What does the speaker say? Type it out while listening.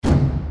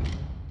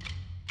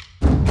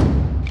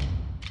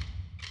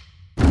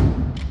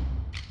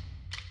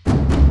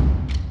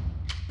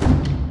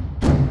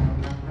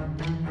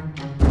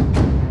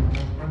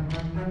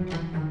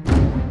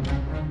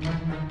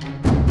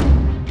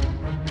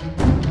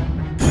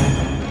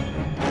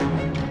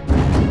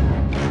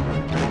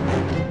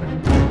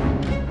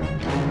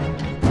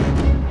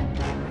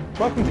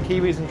Welcome to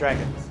Kiwis and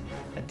Dragons,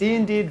 a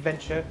D&D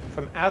adventure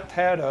from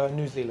Aotearoa,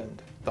 New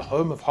Zealand, the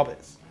home of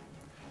hobbits.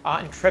 Our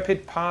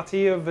intrepid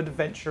party of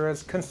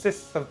adventurers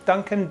consists of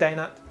Duncan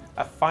Daynut,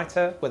 a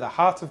fighter with a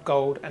heart of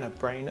gold and a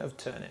brain of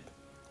turnip.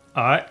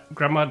 Aye,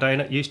 Grandma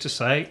Daynut used to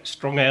say,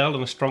 strong ale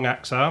and a strong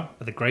axe arm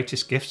are the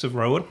greatest gifts of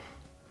Rowan.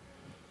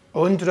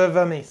 Undra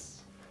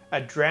Vermis,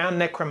 a drowned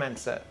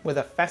necromancer with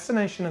a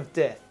fascination of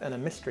death and a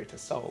mystery to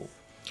solve.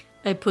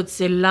 I put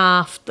the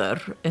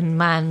laughter in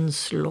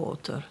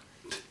manslaughter.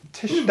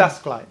 Tish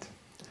Dusklight,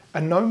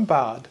 a gnome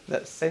bard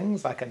that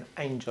sings like an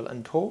angel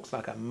and talks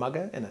like a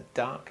mugger in a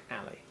dark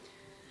alley.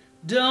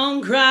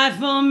 Don't cry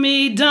for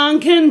me,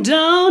 Dunkin'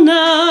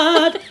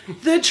 Donut.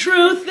 The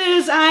truth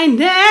is I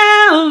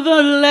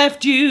never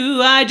left you.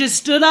 I just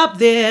stood up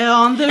there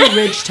on the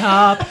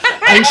ridgetop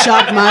and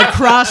shot my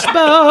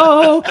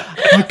crossbow.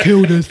 I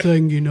killed a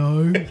thing, you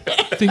know.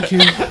 Thank you.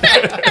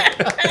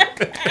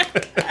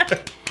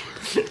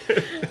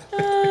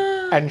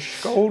 And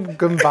Skjold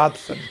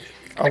Gumbardson,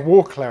 a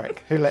war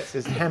cleric who lets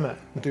his hammer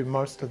do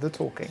most of the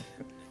talking.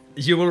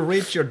 You will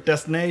reach your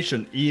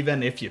destination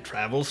even if you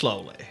travel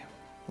slowly.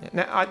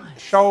 Now,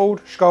 Skjold,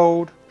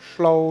 Schlold,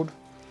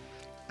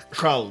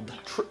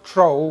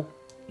 Troll.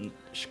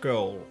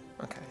 Skjold.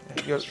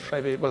 Okay,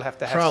 maybe we'll have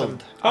to have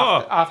Trolled. some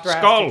Oh, after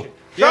Skull.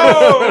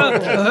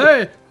 hours.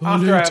 Hey,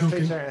 after you're hours talking.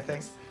 teacher, I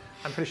think.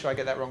 I'm pretty sure I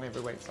get that wrong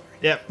every week. Sorry.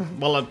 Yeah,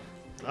 well,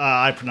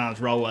 I pronounce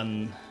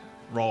Rowan.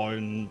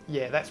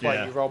 Yeah, that's why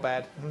Yeah. you roll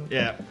bad.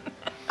 Yeah.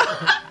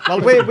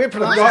 Well, we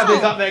pronounce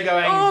Godly's up there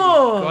going,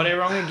 Oh. got it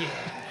wrong again.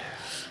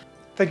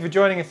 Thank you for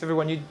joining us,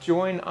 everyone. You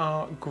join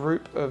our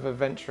group of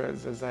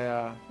adventurers as they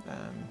are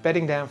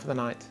bedding down for the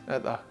night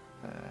at the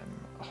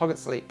Hoggett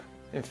Sleep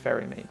in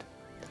Ferrymead.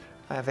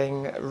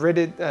 Having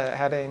rid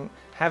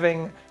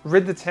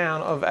the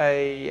town of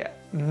a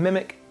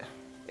mimic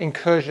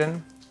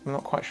incursion. I'm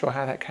not quite sure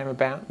how that came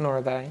about, nor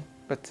are they.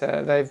 But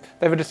they've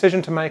a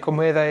decision to make on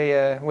where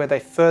they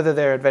further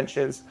their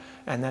adventures,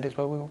 and that is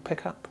where we will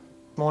pick up.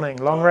 Morning,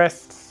 long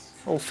rests.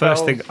 All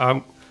First spells.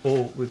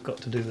 thing, we've got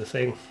to do the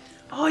thing.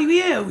 Oh,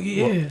 yeah.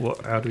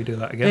 How do we do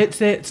that again?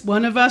 It's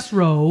one of us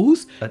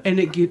rolls, and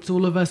it gets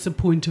all of us a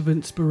point of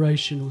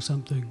inspiration or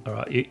something. All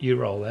right, you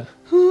roll then.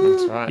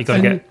 That's right. You've got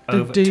to get the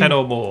over D- 10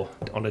 or more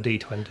on a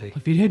D20.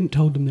 If you hadn't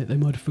told them that, they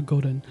might have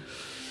forgotten.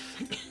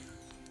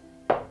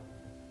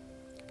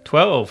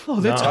 12. Oh,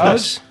 that's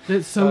Nice. good.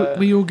 That's so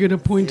we all get a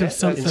point Yeah, of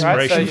something. that's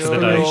right. Inspiration for the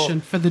day.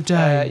 Inspiration for the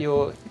day.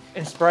 Your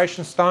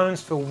inspiration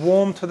stones feel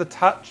warm to the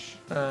touch.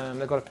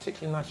 They've got a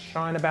particularly nice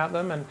shine about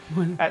them, and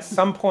at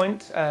some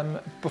point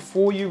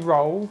before you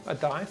roll a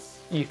dice,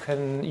 you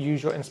can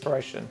use your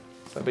inspiration.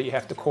 But you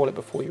have to call it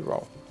before you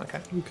roll. Okay.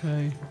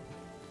 Okay.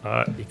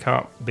 You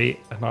can't beat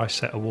a nice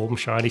set of warm,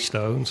 shiny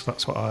stones.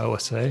 That's what I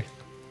always say.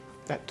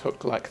 That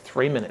took like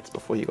 3 minutes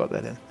before you got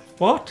that in.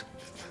 What?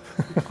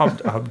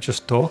 I'm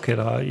just talking.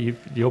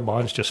 Your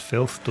mind's just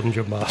filth,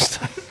 Dungeon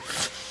Master.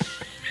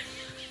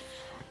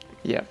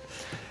 Yeah.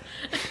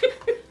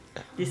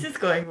 This is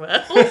going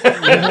well.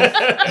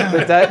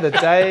 The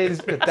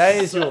day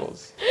is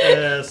yours.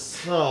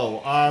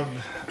 So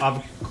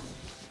I've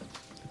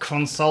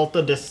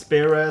consulted the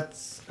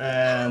spirits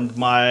and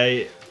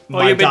my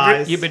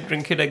dice. You've been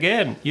drinking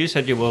again. You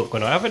said you weren't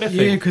going to have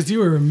anything. Yeah, because you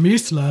were a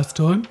mess last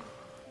time.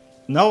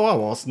 No, I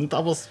wasn't. I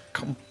was.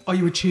 Oh,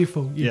 you were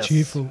cheerful. You're Yes.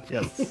 cheerful.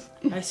 Yes.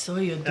 I saw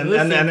you do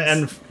and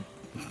things.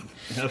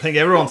 I think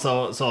everyone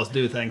saw us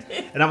do things,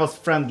 and I was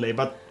friendly,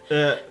 but.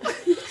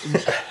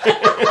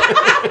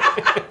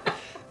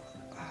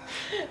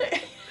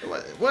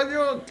 Well,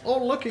 you're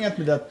all looking at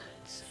me that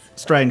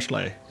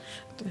strangely.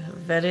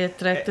 Very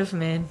attractive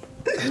man.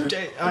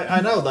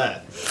 I know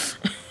that.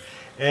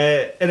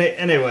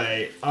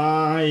 Anyway,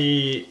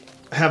 I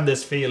have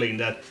this feeling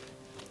that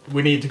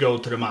we need to go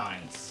to the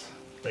mines,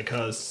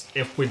 because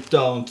if we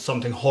don't,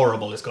 something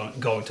horrible is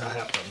going to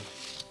happen.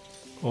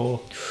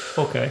 Oh,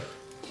 okay.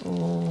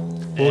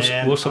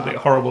 Will something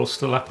horrible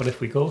still happen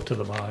if we go to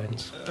the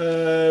mines?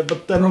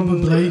 But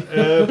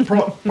then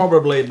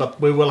probably,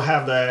 but we will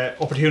have the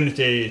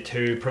opportunity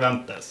to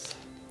prevent this.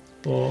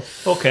 Oh,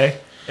 okay.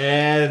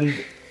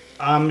 And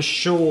I'm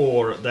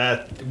sure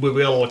that we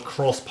will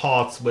cross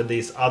paths with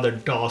these other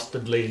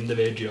dastardly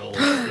individuals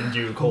in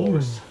due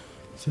course.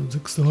 Sounds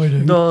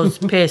exciting. Those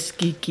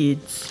pesky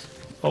kids.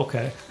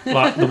 Okay.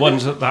 Like the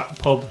ones at that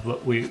pub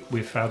that we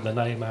found the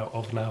name out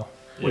of now.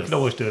 We Yes. can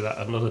always do that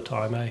another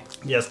time, eh?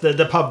 Yes,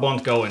 the pub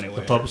won't go anywhere.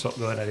 The pub's not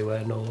going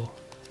anywhere, no.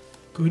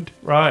 Good.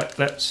 Right,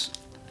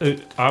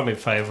 I'm in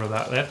favour of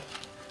that then.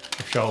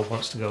 If Joel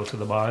wants to go to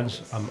the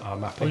mines, I'm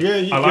happy. Well, yeah,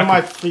 you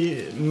might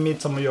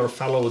meet some of your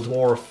fellow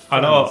dwarf friends. I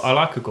know, I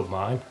like a good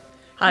mine.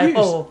 Hi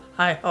ho,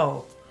 hi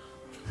ho.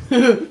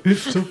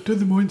 It's up to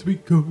the mines we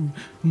go.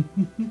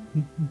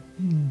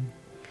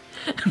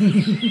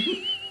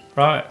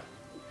 Right.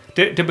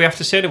 Did we have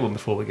to see anyone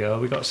before we go?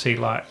 We got to see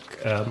like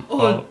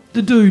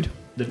The dude.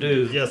 the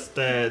dude. Yes,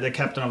 the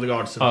captain of the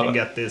guard, so Oh, we can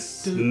get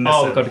this Dude. message.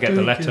 Oh, we've got to get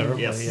the letter. haven't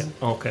we? Yes.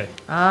 Yeah. Okay.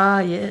 Ah,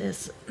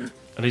 yes.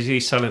 And is he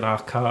selling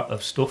our cart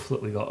of stuff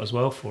that we got as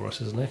well for us,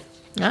 isn't he?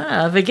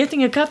 Ah, are we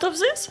getting a cut of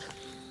this?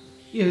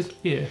 Yes.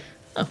 Yeah.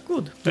 Oh,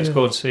 good. Let's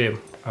go and see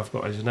him. I've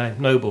got his name.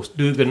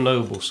 Dugan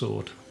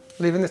Noblesword.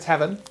 Leaving the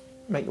tavern,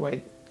 make your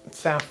way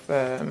south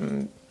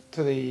to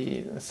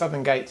the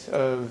southern gate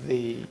of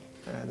the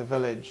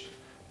village.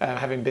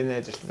 Having been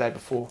there just the day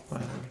before,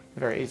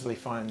 very easily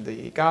find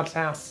the guard's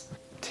house.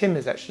 Tim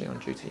is actually on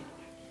duty.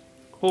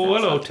 Oh,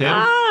 hello, Tim.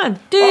 Ah,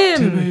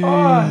 Tim.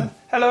 Oh,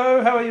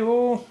 hello, how are you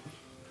all?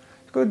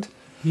 Good.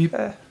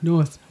 Yep.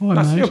 Nice. Hi,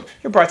 Nice. mate.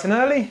 You're bright and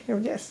early.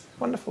 Yes,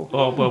 wonderful.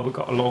 Oh, well, we've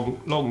got a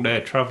long day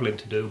travelling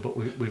to do, but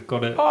we've got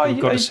to Oh,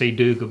 we've got to see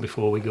Dugan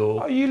before we go.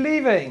 Are you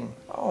leaving?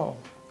 Oh,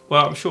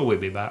 Well, I'm sure we'll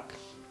be back.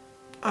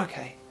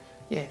 okay.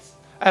 Yes.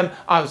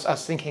 I was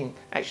thinking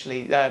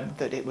actually that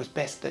it was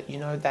best that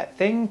that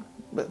thing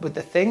with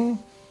the thing,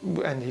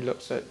 and he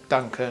looks at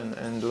Duncan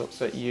and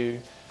looks at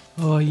you.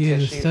 Oh, yeah,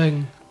 the Says you-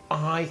 thing.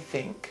 I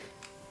think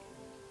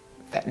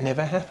that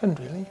never happened,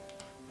 really.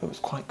 It was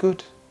quite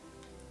good.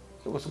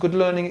 It was a good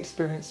learning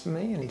experience for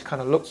me. And he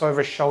kind of looks over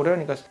his shoulder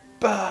and he goes,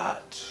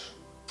 but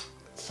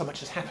so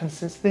much has happened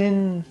since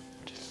then.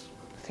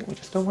 I think we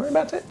just don't worry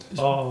about it.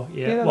 Oh,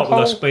 yeah. You know, What the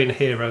with us whole- being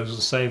heroes and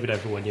saving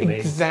everyone, you mean?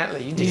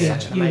 Exactly. You did Yeah,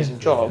 such an amazing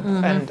yeah. job.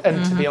 And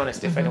to be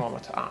honest, if anyone were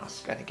to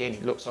ask, and again, he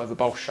looks over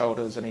both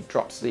shoulders and he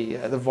drops the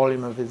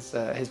volume of his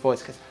voice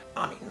because,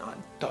 I mean, I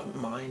don't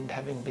mind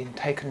having been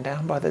taken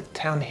down by the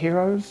town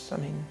heroes. I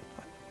mean,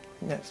 I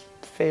think that's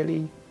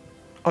fairly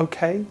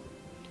okay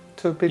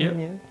to have been, Yeah.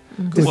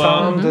 Well,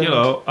 disarmed.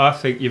 and- I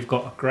think you've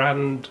got a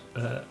grand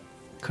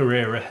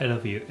career ahead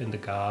of you in the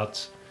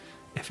guards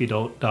if you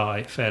don't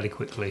die fairly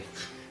quickly.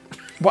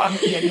 Well,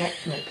 not that.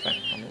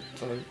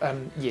 So,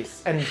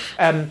 yes,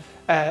 and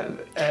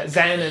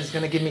Zan is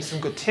going to give me some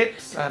good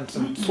tips,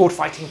 some sword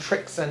fighting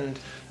tricks and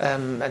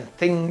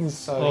things.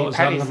 So Oh, is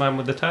that the man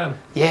with the tan?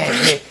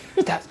 yeah,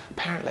 that's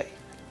apparently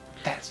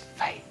that's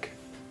fake.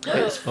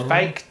 It's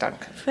fake,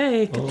 Duncan.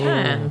 Fake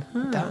tan.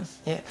 It does,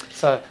 yeah.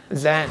 So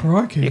Zan,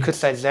 Crikey. you could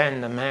say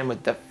Zan, the man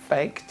with the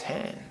fake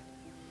tan.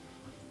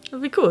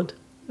 We could.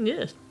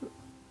 Yes.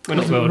 We're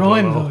not Doesn't going to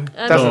rhyme, roll.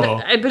 though. Doesn't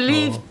No. I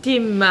believe,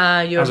 Tim,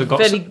 you're Has it got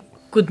very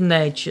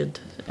good-natured,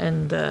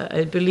 and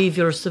I believe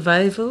your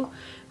survival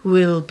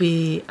will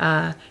be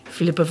a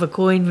flip of a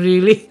coin,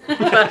 really.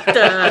 but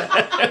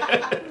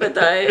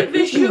I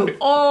wish you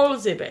all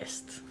the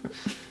best.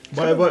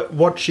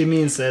 What she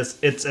means is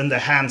it's in the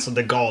hands of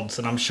the gods,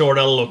 and I'm sure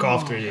they'll look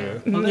after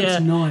you. Oh,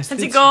 that's nice. And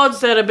the That's-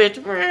 gods are a bit.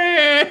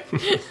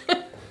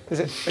 Is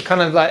it a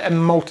kind of like a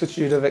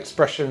multitude of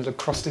expressions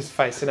across his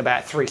face in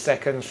about 3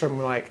 seconds, from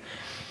like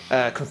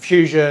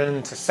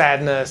confusion to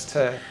sadness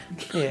to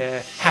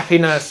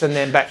happiness, and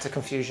then back to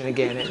confusion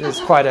again. It was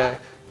quite a.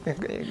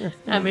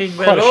 I mean,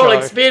 Quite we're a all show.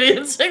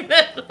 experiencing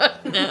that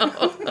right now.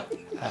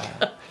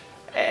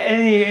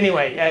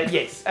 Anyway,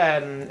 yes,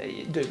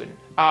 Dugan.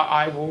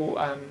 I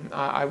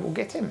will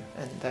get him,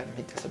 and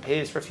he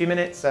disappears for a few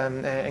minutes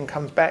and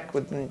comes back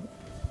with.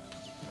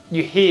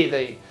 You hear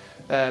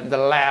the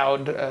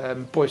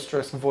loud,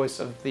 boisterous voice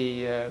of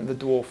the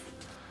dwarf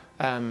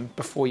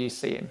before you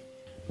see him.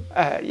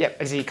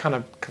 As he kind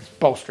of comes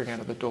bolstering out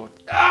of the door.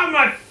 Ah,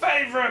 my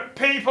favourite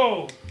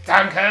people,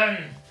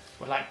 Duncan.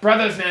 We're like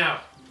brothers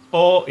now.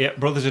 Oh, yeah,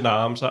 brothers in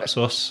arms, that's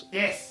us.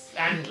 Yes,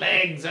 and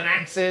legs and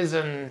axes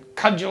and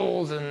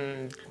cudgels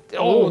and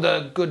all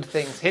the good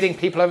things, hitting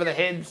people over the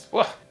heads.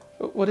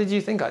 What did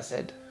you think I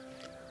said?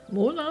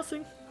 More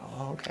nothing.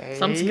 Okay.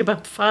 Something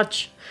about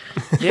fudge.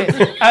 Yeah.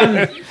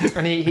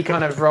 And he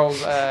kind of rolls.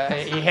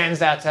 He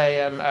hands out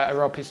a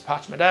rolled piece of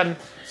parchment.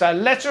 So a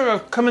letter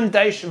of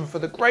commendation for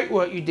the great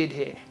work you did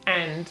here,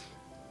 and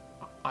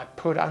I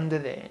put under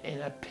there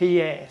in a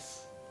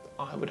PS,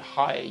 I would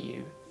hire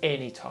you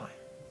anytime.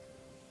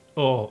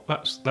 Oh,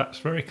 that's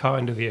very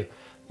kind of you.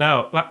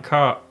 Now, that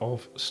cart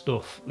of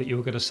stuff that you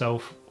were going to sell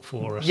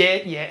for us.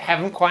 Yeah.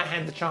 Haven't quite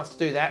had the chance to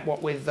do that.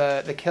 What with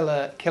the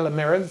killer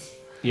mirrors.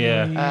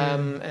 Yeah.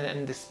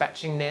 And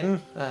dispatching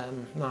them,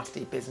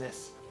 nasty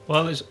business.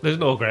 Well, there's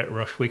no great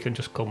rush. We can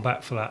just come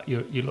back for that.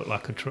 You look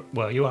like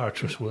you are a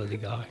trustworthy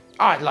guy.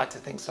 I'd like to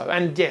think so.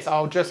 And yes,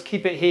 I'll just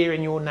keep it here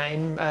in your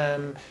name.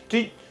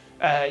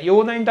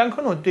 Your name,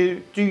 Duncan, or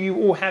do you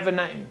all have a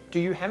name?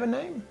 Do you have a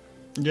name?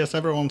 Yes,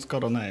 everyone's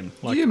got a name.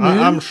 Like Yeah, man.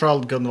 I'm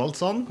Charles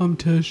Gunvaldsson. I'm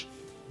Tish.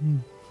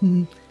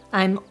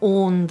 I'm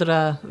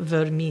Ondra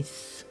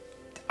Vermis.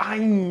 I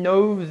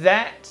know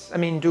that. I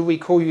mean, do we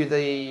call you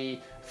the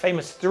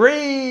famous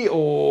 3,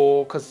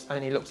 or because?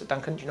 And he looks at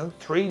Duncan. Do you know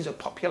 3's a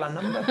popular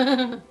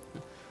number?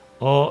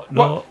 Oh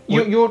no.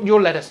 Well,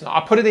 you'll let us know.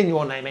 I'll put it in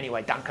your name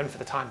anyway, Duncan, for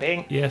the time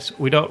being. Yes,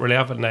 we don't really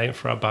have a name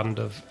for our band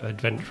of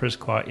adventurers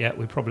quite yet.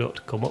 We probably ought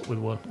to come up with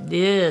one.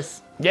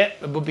 Yes. Yeah,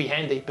 it would be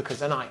handy because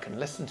then I can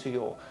listen to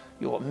your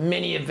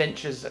many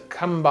adventures that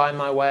come by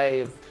my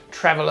way of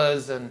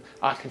travellers, and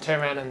I can turn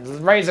around and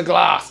raise a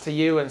glass to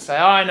you and say,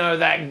 I know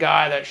that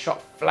guy that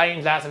shot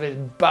flames out of his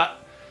butt.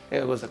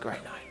 It was a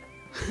great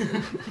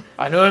night.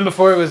 I knew him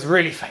before he was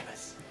really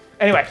famous.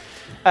 Anyway,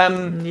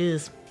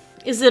 Yes.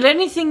 Is there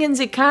anything in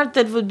the cart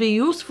that would be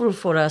useful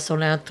for us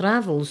on our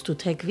travels to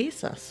take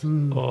with us?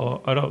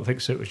 Or I don't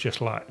think so. It was just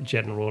like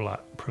general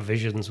like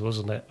provisions,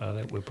 wasn't it? I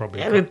think we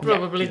probably. Yeah, we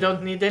probably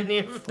don't need any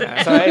of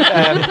that. So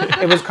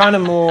it was kind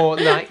of more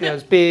like there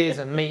was beers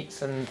and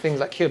meats and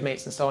things like cured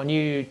meats and so on.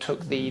 You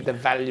took the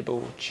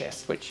valuable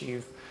chest, which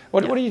you've.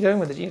 What are you doing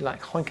with it? Are you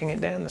like honking it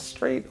down the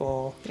street,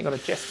 or you got a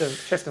chest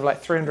of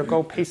like 300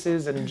 gold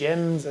pieces and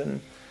gems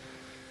and?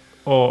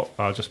 Or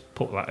I'll just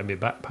put that in my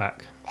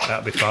backpack.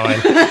 That'll be fine.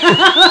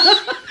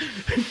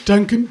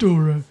 Duncan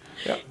Dora.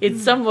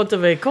 It's somewhat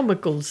of a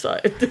comical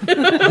side.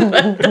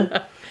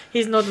 But,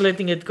 he's not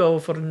letting it go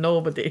for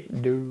nobody.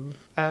 No.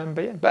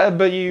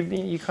 But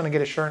you kind of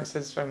get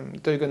assurances from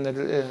Dugan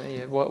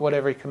that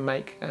whatever he can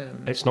make.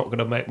 It's not going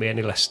to make me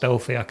any less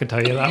stealthy, I can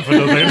tell you that for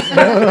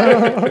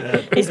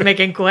nothing. He's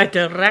making quite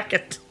a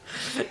racket.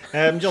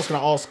 I'm just going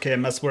to ask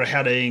him as we're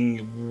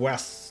heading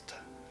west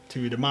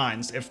to the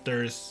mines if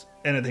there's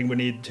anything we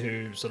need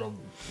to sort of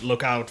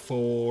look out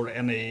for,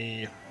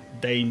 any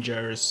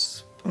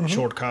dangers,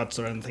 shortcuts,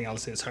 or anything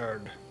else he's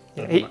heard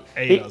that will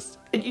aid us.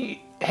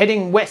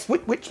 Heading west,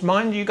 which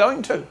mine are you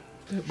going to?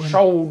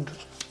 Skjold.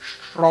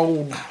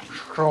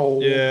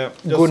 Yeah.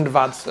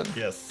 Gundvadsen.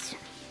 Yes,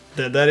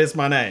 that is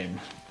my name.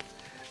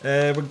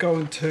 We're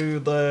going to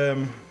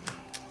the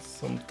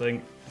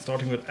something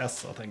starting with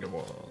S, I think it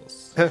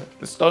was. The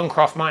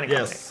Stonecroft Mining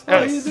Yes.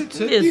 Company. Yes. That's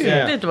it. Yes,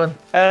 Yeah. that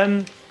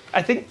one.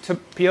 I think, to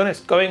be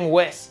honest, going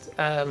west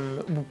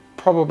will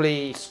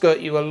probably skirt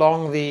you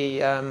along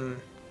the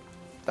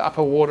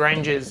upper Ward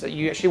Ranges.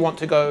 You actually want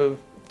to go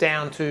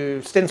down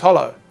to Stins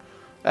Hollow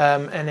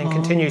and then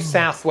continue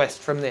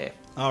southwest from there.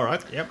 All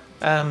right. Yep.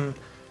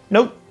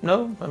 No.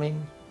 I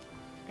mean,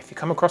 if you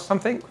come across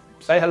something,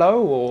 say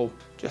hello or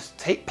just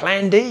take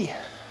Plan D.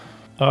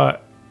 Alright,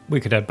 we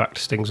could head back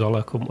to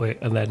Stingzola, couldn't we?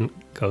 And then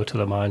go to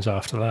the mines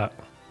after that.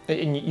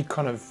 And you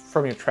kind of,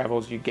 from your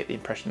travels, you get the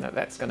impression that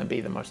that's going to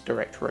be the most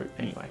direct route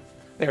anyway.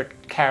 There are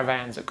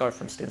caravans that go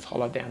from Stins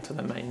Hollow down to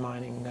the main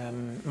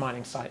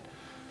mining site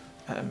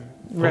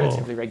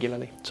relatively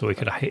regularly. So we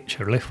could hitch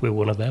a lift with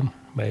one of them,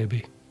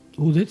 maybe.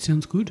 Oh, that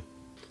sounds good.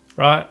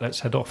 Right, let's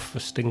head off for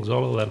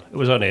Stingzola then. It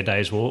was only a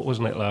day's walk,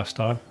 wasn't it, last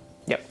time?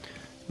 Yep.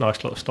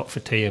 Nice little stop for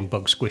tea and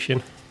bug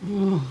squishing.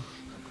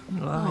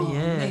 Oh,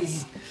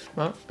 yes.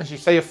 Well, as you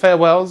say your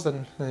farewells,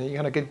 and you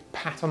got a good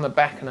pat on the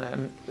back and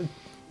a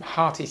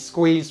hearty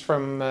squeeze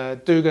from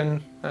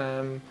Dugan.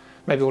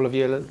 Maybe all of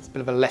you a bit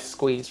of a less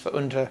squeeze for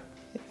Unter.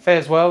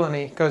 Fares well, and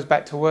he goes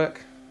back to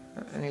work,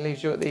 and he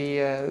leaves you at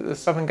the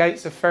southern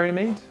gates of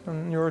Ferrymead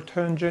on your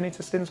return journey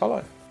to Stins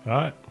Hollow.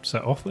 Right,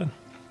 set off then.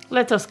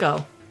 Let us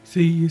go.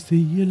 See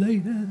you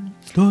later.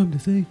 It's time to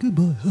say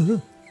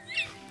goodbye.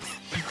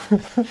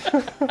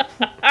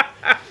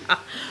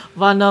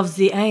 One of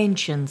the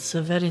ancients,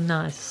 very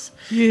nice.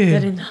 Yeah.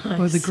 Very nice.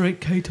 By the great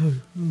Cato.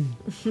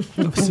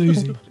 Of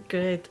Susie.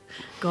 Great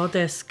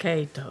goddess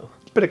Cato.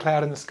 Bit of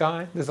cloud in the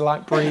sky. There's a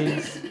light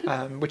breeze,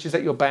 which is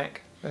at your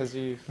back as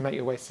you make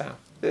your way south.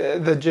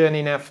 The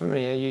journey now for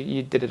me,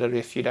 you did it only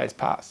a few days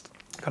past.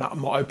 Kind of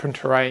more open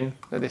terrain.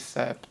 This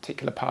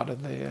particular part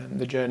of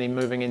the journey,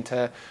 moving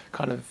into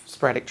kind of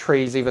sporadic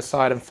trees either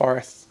side and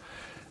forests.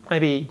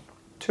 Maybe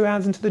 2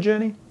 hours into the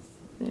journey,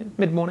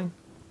 mid-morning.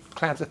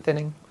 Clouds are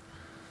thinning.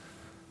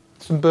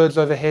 Some birds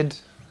overhead.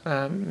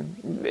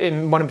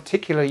 In one in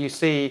particular, you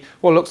see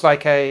what looks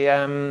like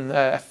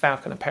a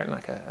falcon, apparently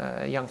like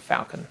a young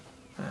falcon,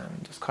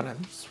 just kind of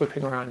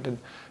swooping around and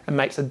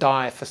makes a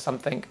dive for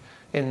something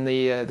in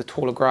the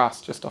taller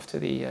grass just off to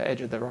the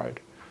edge of the road.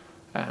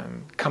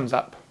 Comes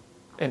up,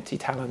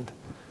 empty-taloned,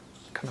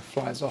 kind of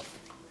flies off,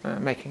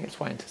 making its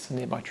way into some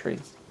nearby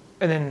trees.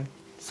 And then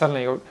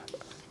suddenly you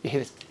hear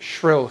this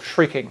shrill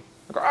shrieking,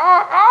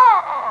 like,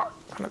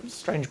 kind of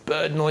strange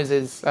bird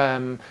noises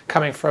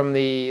coming from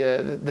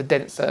the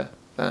denser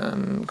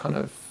kind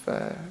of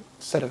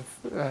set of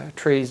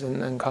trees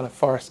and kind of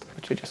forest,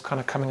 which we're just kind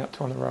of coming up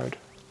to on the road.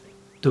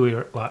 Do we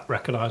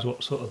recognise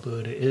what sort of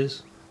bird it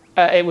is?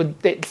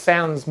 It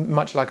sounds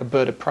much like a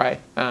bird of prey,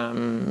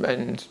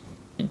 and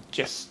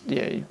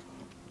you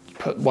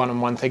put one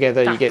and one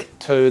together, you get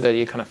two that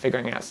you're kind of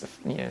figuring out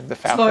the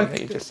falcon that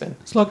you just seen.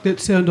 It's like that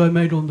sound I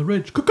made on the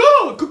ridge.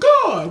 Caw-caw,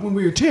 caw-caw, when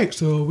we attacked,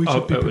 so we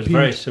should be it prepared. was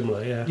very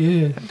similar, yeah.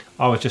 Yeah.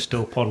 I was just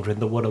still pondering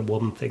the one and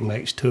one thing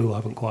makes two. I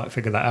haven't quite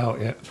figured that out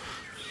yet.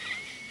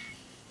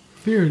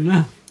 Fair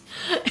enough.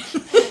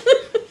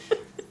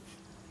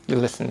 You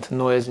listen to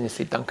noise and you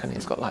see Duncan,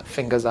 he's got like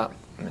fingers up,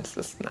 and it's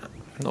just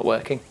not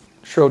working.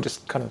 Shrill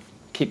just kind of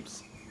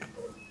keeps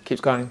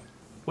going.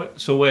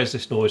 So where's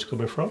this noise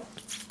coming from?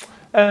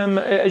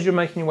 As you're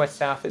making your way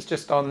south, it's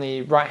just on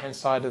the right-hand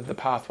side of the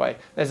pathway.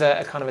 There's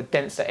a kind of a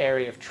denser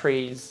area of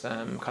trees,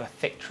 kind of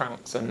thick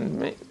trunks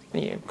and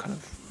kind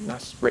of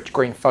nice rich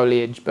green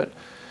foliage, but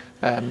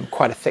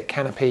quite a thick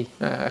canopy,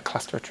 a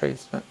cluster of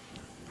trees. But.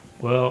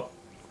 Well,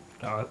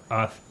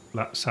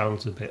 that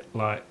sounds a bit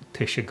like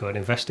Tisha go and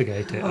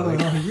investigate it, I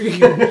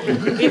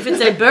think. If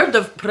it's a bird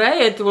of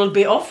prey, it will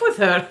be off with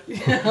her.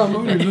 I'm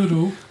only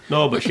little.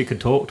 No, but she can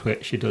talk to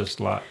it. She does,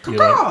 like, the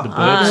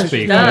bird speak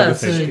She and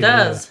does, everything. she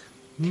does.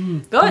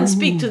 Go and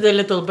speak to the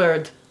little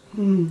bird.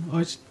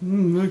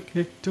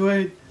 Okay. Do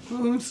I?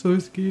 Oh, I'm so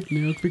scared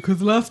now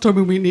because last time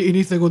we went near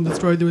anything on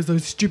this road, there was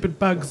those stupid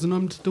bugs, and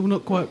I'm still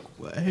not quite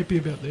happy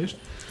about that.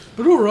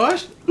 But all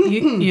right.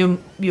 You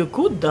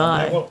could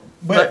die.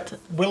 But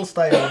we'll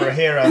stay over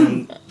here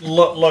and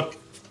look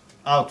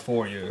out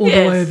for you. All the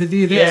way over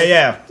there.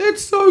 Yeah.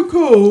 That's so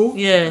cool.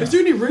 Yeah. Is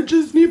there any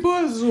ridges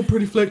nearby? This is all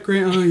pretty flat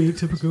ground. Oh, yeah,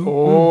 typical.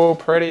 Oh,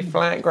 pretty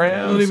flat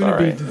ground. Not even a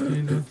Sorry. bed to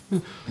stand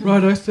on.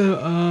 Right,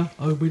 so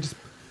we just.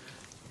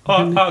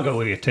 I'll go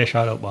with you, Tish.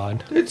 I don't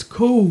mind. That's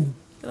cool.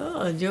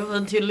 do you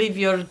want to leave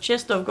your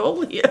chest of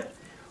gold here?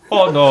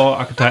 Oh no,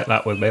 I can take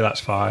that with me. That's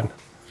fine.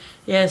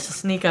 Yes,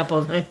 sneak up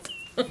on it.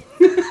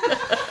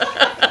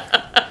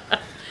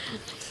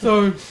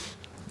 So,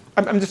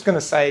 I'm just going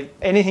to say,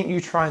 anything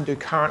you try and do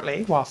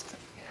currently, whilst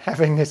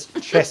having this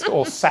chest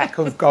or sack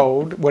of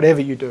gold,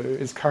 whatever you do,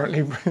 is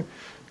currently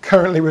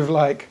with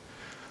like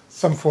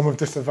some form of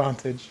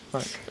disadvantage.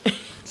 Like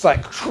it's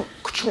like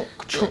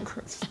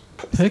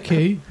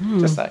picky.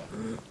 just like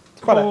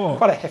it's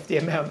quite a hefty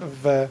amount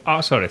of.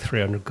 Oh, sorry,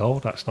 300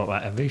 gold. That's not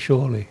that heavy,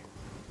 surely.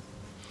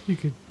 You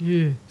could,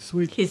 yeah,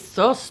 sweet. He's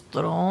so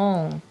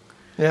strong.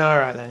 Yeah, all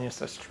right then. You're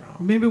so strong.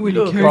 Remember when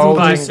Look, he carries all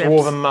Bulging those, biceps.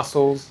 dwarven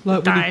muscles.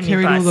 like when he Tiny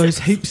carried all those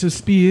biceps. heaps of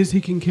spears,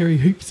 he can carry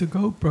heaps of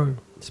gold, bro.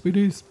 Sweet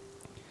as.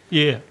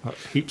 Yeah,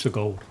 heaps of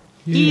gold.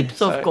 Yeah.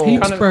 Heaps of So gold.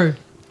 Heaps, kind of- bro.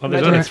 Well,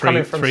 there's Imagine only it's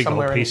coming from three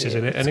somewhere gold in pieces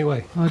here. in it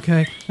anyway.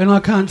 Okay, and I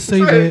can't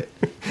see that.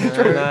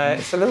 No,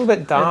 it's a little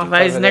bit dark.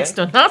 Advice over next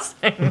there. to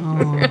nothing.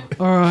 Oh,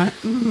 all right.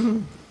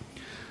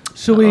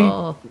 Shall we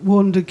Oh.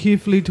 wander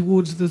carefully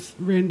towards this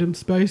random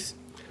space,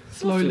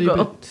 slowly go.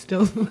 but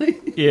stealthily?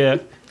 Yeah.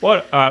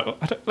 What?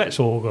 Let's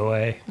all go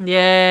away.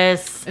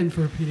 Yes. And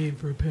for a penny and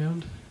for a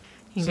pound.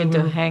 You're So,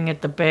 going to hang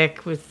at the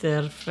back with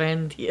their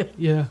friend here.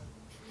 Yeah.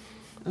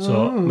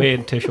 So Oh. me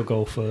and Tish will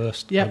go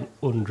first. Yep. And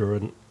under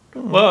and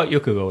well, you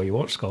could go where you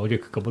want, Scott. You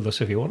could come with us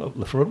if you want up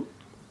the front.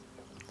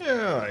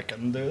 Yeah, I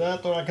can do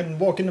that, or I can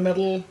walk in the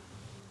middle.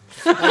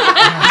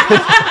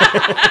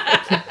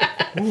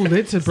 Oh,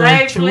 that's a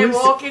brave Safely choice.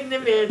 walk in the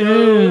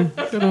middle.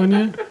 Yeah, good on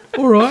you.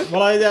 All right.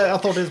 Well, I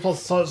thought it was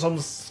some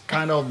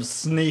kind of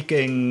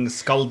sneaking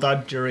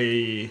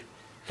skullduggery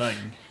thing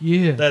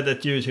Yeah.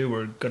 that you two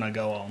were gonna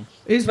go on.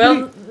 Is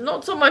Well,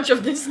 not so much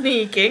of the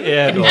sneaking.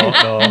 Yeah,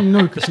 no.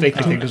 No, The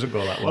sneaky thing doesn't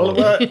go that well.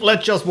 Well,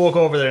 let's just walk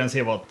over there and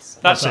see what's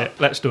That's what's it.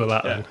 Let's do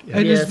that then.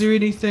 and Yes. is there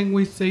anything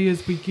we see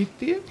as we get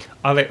there?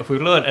 I think if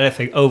we've learned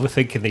anything,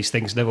 overthinking these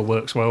things never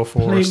works well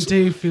for us.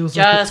 Plenty feels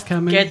like it's Just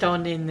coming. get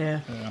on in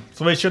there. Yeah.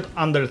 So we should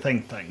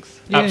underthink things.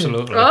 Yeah.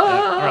 Absolutely.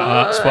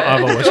 Oh, That's what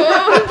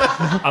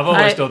I've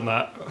always done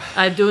that.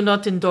 I do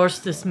not endorse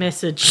this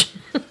message.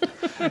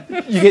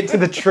 You get to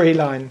the tree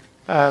line,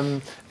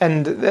 and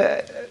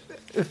the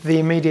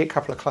immediate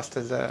couple of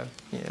clusters are,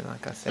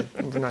 like I said,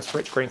 a nice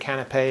rich green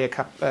canopy, a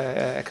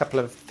couple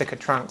of thicker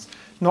trunks.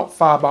 Not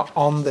far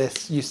beyond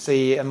this, you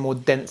see a more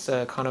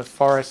denser kind of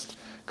forest,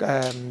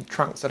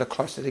 trunks that are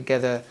closer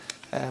together,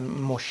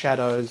 more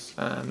shadows.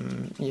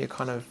 You're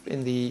kind of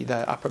in the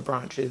upper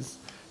branches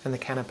and the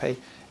canopy.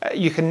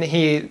 You can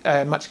hear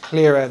much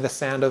clearer the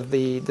sound of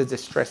the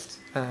distressed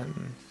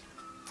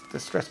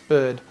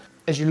bird.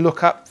 As you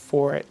look up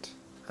for it,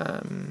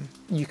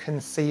 you can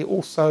see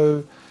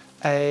also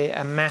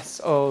a mass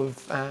of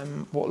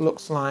what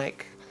looks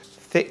like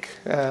thick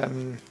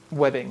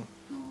webbing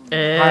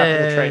high up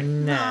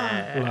in the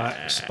tree.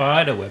 Like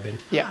spider webbing.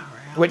 Yeah,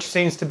 which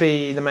seems to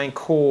be the main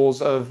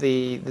cause of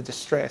the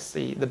distress.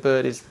 The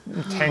bird is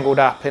tangled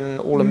up in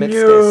all amidst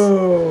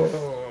this.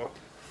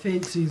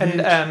 Fancy And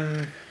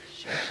that.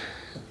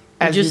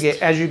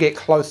 as you get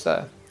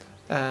closer,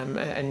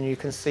 and you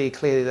can see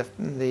clearly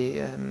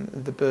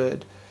the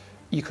bird,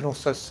 you can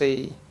also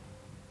see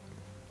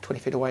 20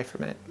 feet away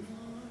from it,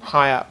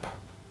 high up,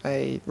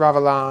 a rather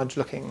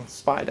large-looking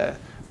spider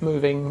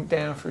moving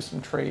down through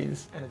some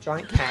trees, and a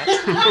giant cat.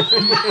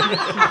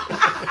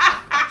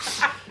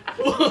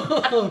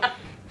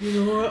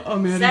 You know what?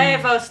 I'm out Save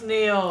of us,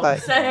 Neil. Like-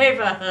 Save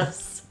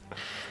us.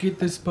 Get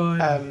this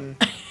by.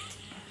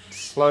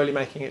 Slowly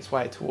making its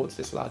way towards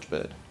this large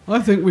bird. I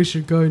think we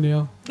should go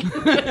now.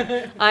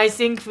 I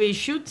think we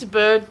shoot the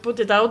bird, put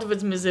it out of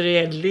its misery,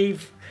 and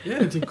leave.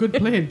 Yeah, it's a good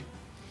plan.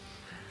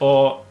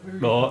 Or,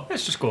 no,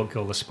 let's just go and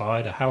kill the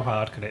spider. How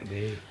hard can it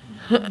be?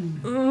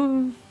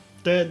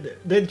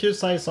 Did you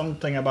say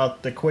something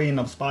about the queen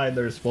of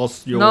spiders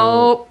was your...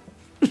 No,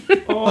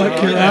 I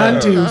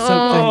can't do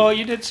something. Oh,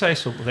 you did say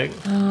something.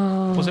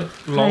 Was it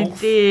I Lolth?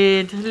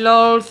 did.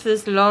 Lolth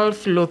is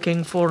Lolth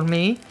looking for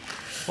me.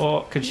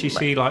 Or can she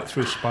see like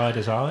through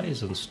spiders'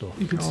 eyes and stuff?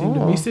 You could send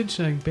a message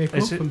saying back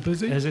off, I'm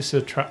busy. Is this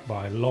a trap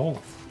by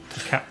Lolth to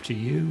capture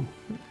you?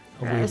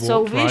 And we've So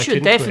walked we right should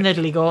into it.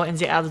 definitely go in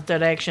the other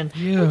direction.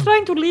 Yeah. I'm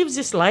trying to leave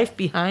this life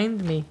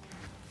behind me.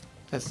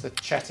 As the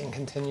chatting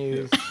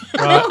continues,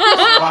 Right,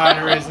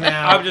 spider is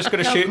now. I'm just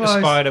going to How shoot the close?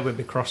 spider with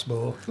my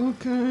crossbow.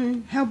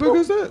 Okay. How big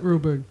is it? Real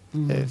big.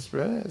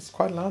 It's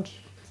quite large.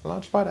 It's a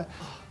large spider.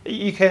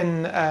 You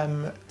can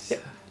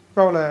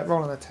Roll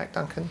an attack,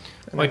 Duncan.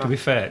 And Well, then to be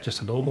fair,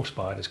 just a normal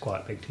spider's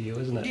quite big to you,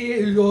 isn't it?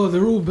 Yeah, oh,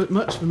 they're all a bit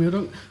much for me. I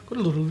don't got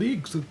a lot of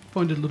legs. I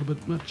find it a little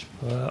bit much.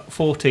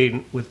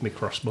 14 with my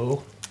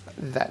crossbow.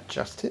 that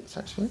just hits,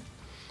 actually.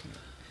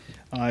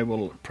 I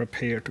will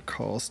prepare to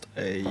cast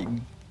a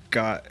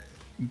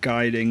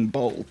guiding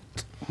bolt.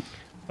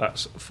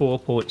 That's 4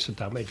 points of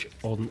damage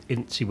on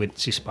Incy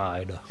Wincy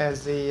Spider.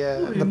 As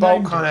the you bolt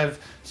named kind of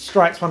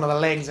strikes one of the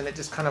legs and it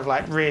just kind of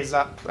like rears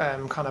up,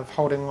 kind of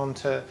holding on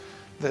to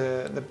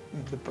the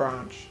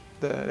branch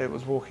that it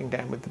was walking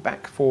down with the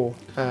back four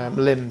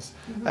limbs.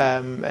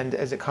 And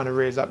as it kind of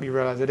rears up, you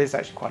realise it is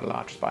actually quite a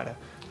large spider.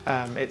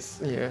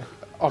 It's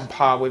on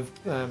par with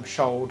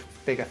Shold,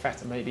 bigger,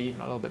 fatter, maybe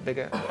even a little bit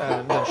bigger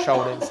than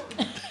Shold is,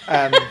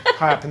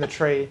 high up in the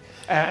tree.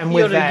 And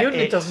with You're a that, unit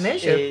it of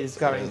measure. is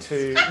going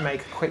to make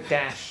a quick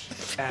dash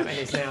and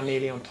is now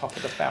nearly on top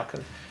of the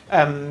falcon.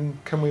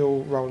 Can we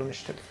all roll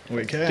initiative?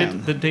 We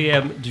can. Did the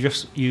DM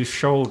just use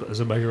shoulder as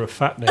a measure of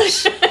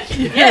fatness?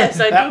 Yes,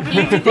 I do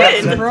believe it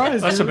did.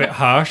 Surprise! That's a bit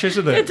harsh,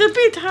 isn't it? It's a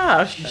bit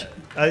harsh.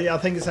 I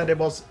think it said it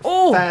was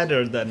Oh.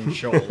 fatter than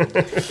shoulder.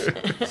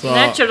 So,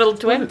 Natural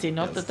 20,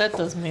 not that that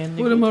does me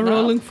any What good am I now.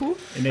 rolling for?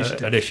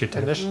 initiative. Initiative.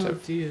 Oh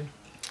Initiative. dear.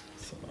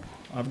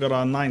 I've got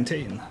a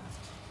 19.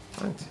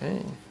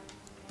 19.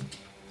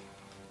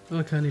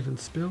 I can't even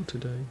spell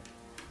today.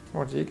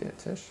 What do you get,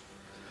 Tish?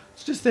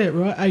 It's just that,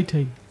 right?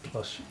 18.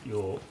 Plus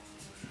your Oh,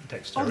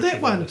 dexterity.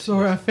 that one. bonus.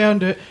 Sorry, I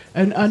found it.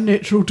 An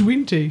unnatural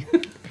 20.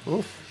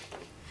 Oof.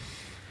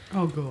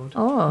 Oh, God.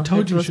 Oh,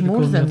 Told it you we was should have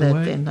more gone the than other that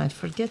way. then. I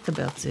forget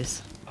about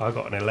this. I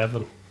got an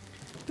 11.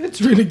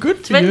 That's really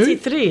good for you.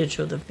 23 it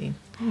should have been.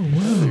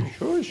 Oh,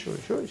 wow.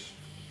 Sure.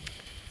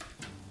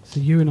 So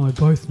you and I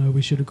both know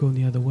we should have gone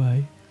the other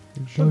way.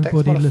 Sure, dex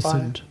Nobody modifier.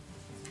 listened.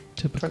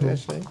 20 Typical.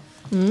 actually.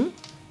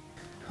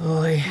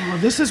 Oi. Oh,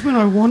 this is when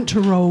I want to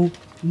roll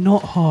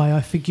not high.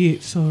 I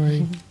forget.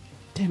 Sorry.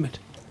 Damn it.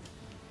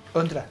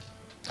 Undra.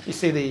 You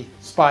see the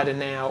spider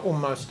now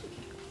almost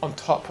on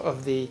top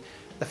of the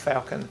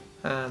falcon,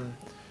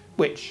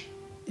 which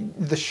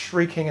the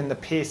shrieking and the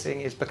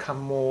piercing has become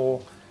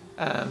more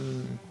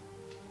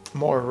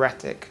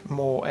erratic.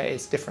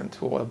 It's different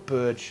to what a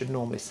bird should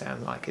normally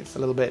sound like. It's a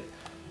little bit.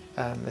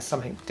 There's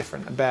something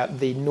different about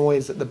the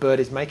noise that the bird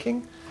is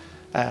making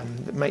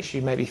that makes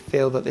you maybe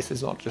feel that this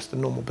is not just a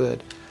normal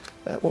bird.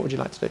 What would you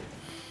like to do?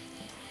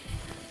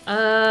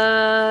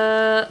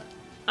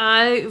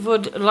 I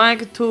would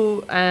like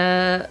to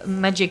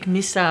magic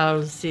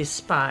missile this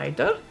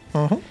spider.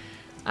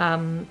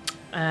 And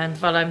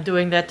while I'm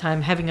doing that,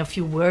 I'm having a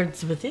few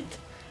words with it.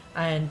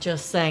 And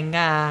just saying,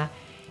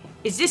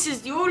 this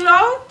is you,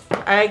 Lord.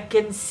 I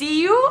can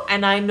see you,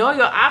 and I know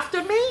you're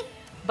after me,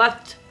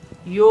 but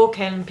you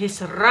can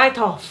piss right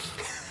off.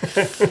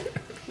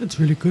 That's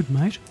really good,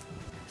 mate.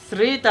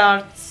 3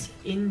 darts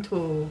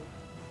into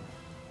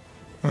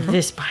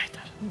the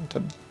spider.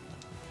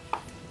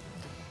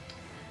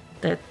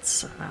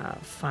 That's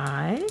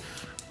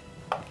 5.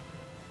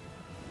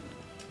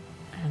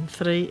 And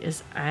 3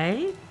 is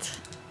 8.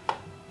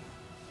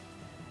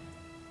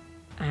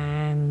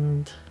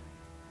 And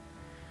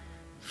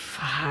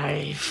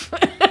 5.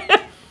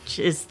 Which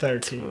is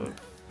 13.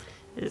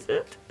 Is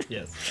it?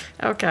 Yes.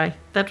 Okay.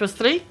 That was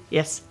 3?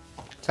 Yes.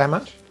 So how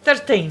much?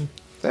 13.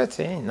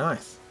 13.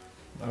 Nice.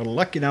 A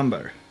lucky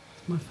number.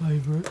 My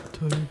favourite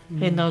too.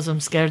 He knows I'm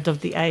scared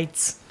of the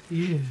 8s.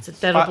 Yeah. It's a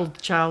terrible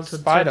childhood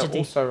Spider tragedy.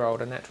 also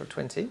rolled a natural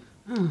 20.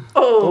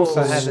 Oh!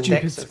 Also has a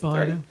Stupid dex of 3.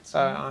 spider.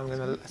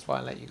 So that's why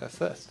I let you go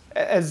first.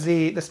 As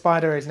the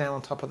spider is now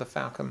on top of the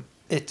falcon,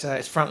 its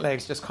front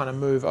legs just kind of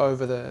move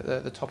over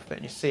the top of it,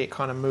 and you see it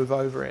kind of move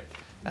over it.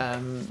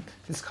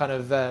 This kind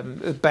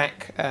of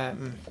back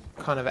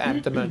kind of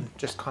abdomen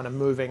just kind of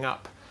moving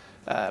up.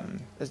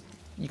 As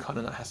you kind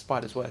of know how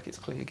spiders work. It's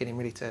clearly getting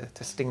ready to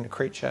sting the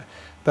creature,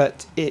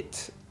 but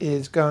it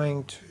is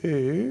going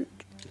to.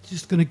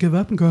 Just going to give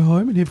up and go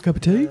home and have a cup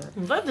of tea?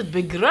 That'd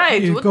be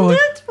great, Yeah, wouldn't go on.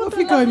 it? What Off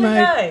a you go, lovely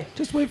mate. day.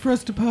 Just wait for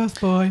us to pass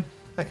by.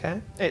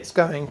 Okay, it's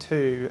going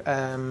to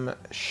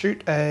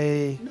shoot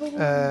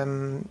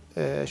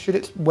shoot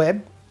its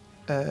web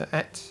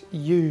at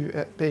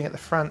you, being at the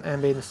front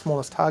and being the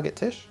smallest target,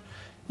 Tish.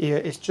 Yeah,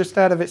 it's just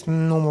out of its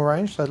normal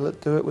range, so let's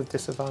do it with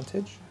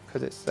disadvantage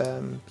because it's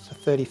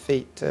 30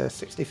 feet to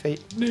 60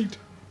 feet. Neat.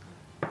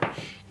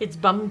 It's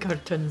bum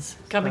curtains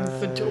coming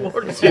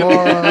towards It you.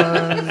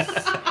 was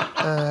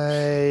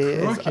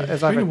Crikey, it's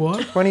it's either been a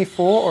while.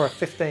 24 or a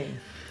 15.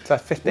 So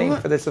 15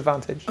 What? for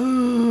disadvantage.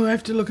 Oh, I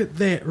have to look at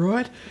that,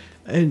 right?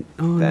 And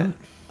That.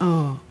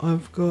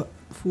 I've got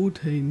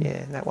 14.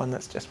 Yeah, that one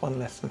that's just one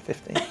less than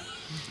 15.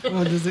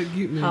 Oh, does it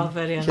get me? How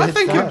very I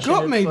think it got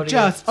unfortunate me for you.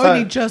 just, So,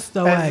 only just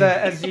the way.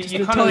 As you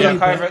Just kind a of tiny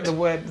look over bit. at the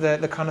web,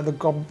 the kind of the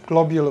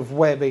globule of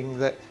webbing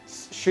that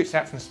shoots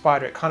out from the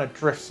spider, it kind of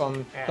drifts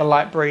on the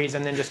light breeze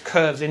and then just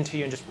curves into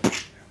you and just.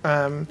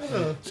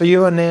 So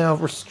you are now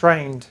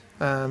restrained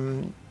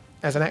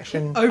as an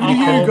action. Over to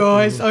you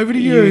guys, over to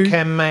you. You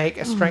can make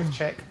a strength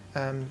check,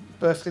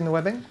 bursting the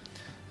webbing.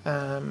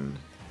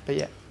 But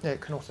yeah, it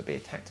can also be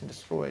attacked and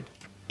destroyed.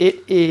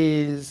 It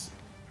is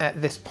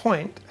At this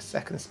point, a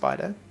second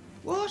spider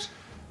What?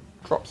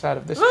 drops out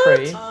of this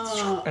tree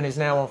and is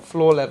now on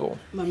floor level.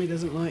 Mummy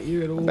doesn't like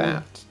you at all.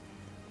 About,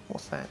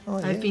 what's that? Oh,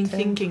 yeah, I've been 10,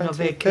 thinking of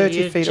 20, a 30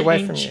 career feet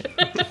away from change.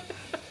 you.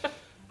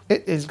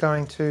 It is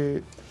going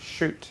to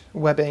shoot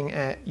webbing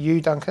at you,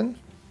 Duncan.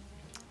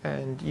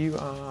 And you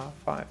are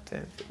 5,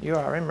 10. You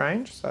are in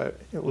range, so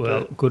it will Well,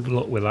 do. good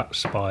luck with that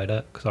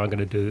spider, because I'm going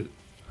to do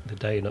the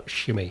day nut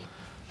shimmy.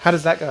 How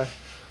does that go?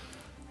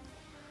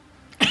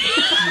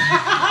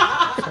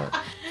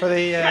 For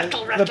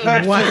the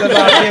purposes of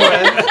our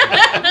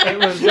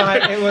viewers,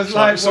 it was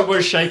like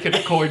someone shaking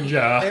a coin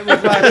jar. it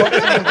was like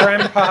watching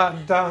Grandpa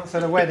dance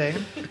at a wedding,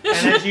 and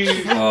as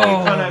you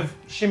kind of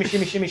shimmy,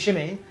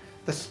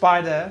 the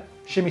spider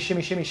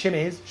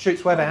shimmies,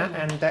 shoots web out,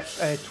 and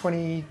that's a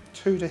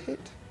 22 to hit.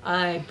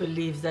 I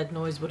believe that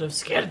noise would have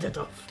scared it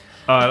off.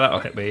 Oh, that'll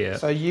hit me, yeah.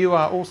 So you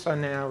are also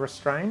now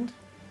restrained,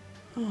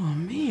 Oh,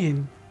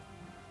 man.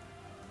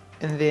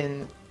 and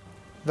then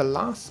the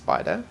last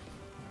spider,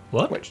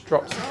 What? which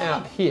drops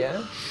out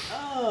here,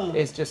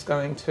 is just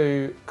going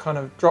to kind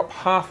of drop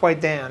halfway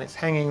down. It's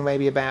hanging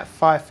maybe about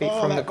 5 feet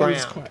from the that ground,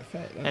 one's quite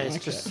fat. I don't and it's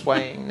like just it.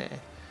 swaying there.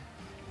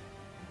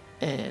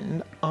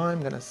 And I'm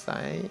going to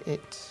say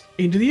it.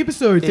 End of the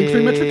episode. Thanks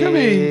very much for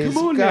coming. Come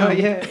on now.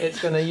 Yeah,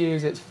 it's going to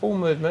use its full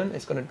movement.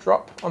 It's going to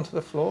drop onto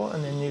the floor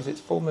and then use its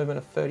full movement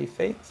of 30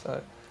 feet.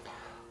 So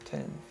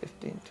 10,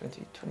 15,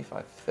 20,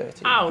 25,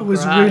 30. Oh, It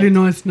was right. really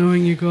nice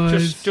knowing you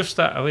guys. Just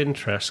out of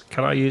interest,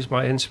 can I use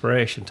my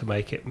inspiration to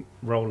make it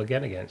roll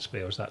again against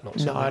me, or is that not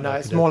something No, I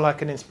it's can do more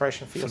like an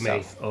inspiration for for me?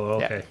 yourself. Oh,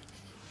 Yeah. okay.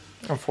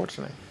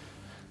 Unfortunately.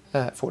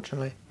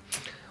 Fortunately.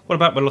 What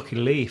about my lucky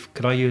leaf?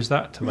 Can I use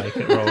that to make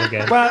it roll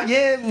again? Well,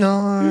 yeah,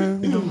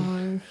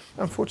 no,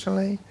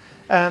 unfortunately.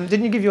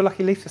 Didn't you give your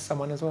lucky leaf to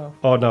someone as well?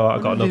 Oh no, I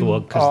got another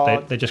one because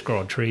Oh. they just grow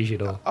on trees, you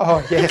know.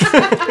 Oh, yes.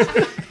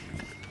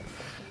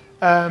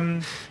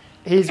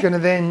 He's going to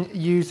then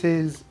use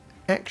his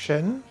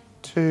action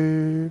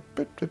to...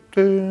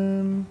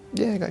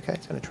 Yeah, okay,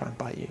 it's going to try and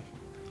bite you.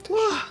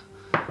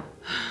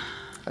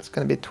 That's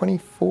going to be a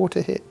 24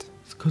 to hit.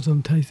 It's because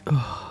I'm tasting.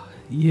 Oh,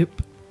 yep.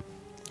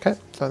 Okay,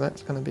 so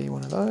that's going to be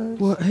one of those.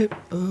 What hip?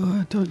 Oh,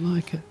 I don't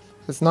like it.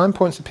 There's 9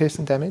 points of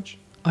piercing damage.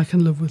 I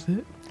can live with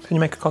it. Can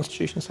you make a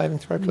constitution saving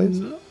throw, please?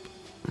 Nope.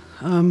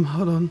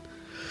 Hold on.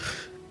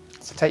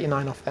 So take your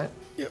 9 off that.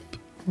 Yep.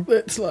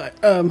 That's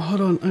like,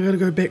 hold on. I gotta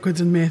go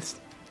backwards in maths.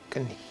 You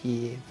can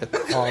hear the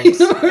cogs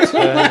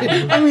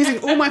turn. I'm using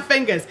all my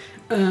fingers.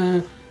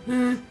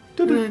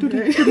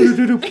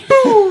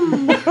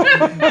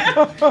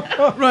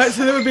 Right,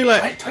 so that would be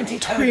like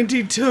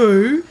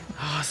 22.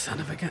 Oh, son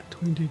of a gun,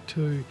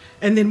 22.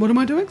 And then what am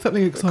I doing?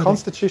 Something exciting.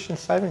 Constitution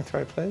saving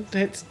throw, please.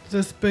 That's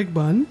this big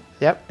one,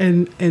 Yep,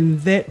 and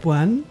that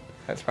one,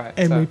 that's right.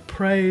 and So- we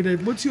prayed.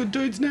 And what's your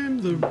dude's name?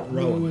 The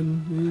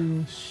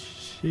Rowan. Oh,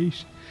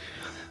 sheesh.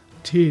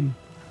 10.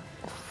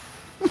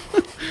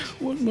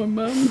 What, my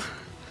mum?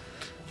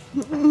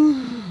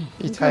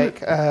 You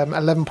take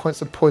 11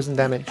 points of poison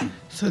damage.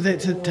 So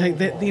that's it. Take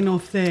that then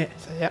off that.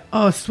 So, yep.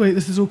 Oh, sweet.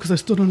 This is all because I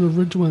stood on a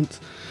ridge once.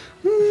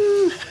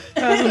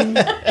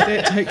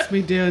 That takes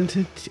me down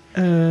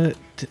to...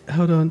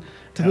 hold on.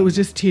 So if it was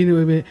just 10, it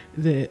would be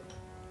that.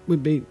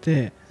 Would be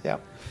that.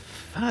 Yep.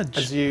 Fudge.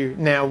 As you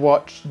now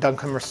watch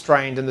Duncan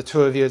restrained, and the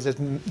two of you, as this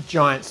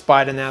giant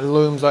spider now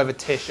looms over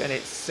Tish, and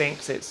it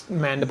sinks its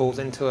mandibles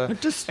into her,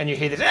 and you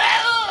hear this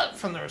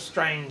from the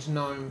restrained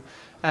gnome.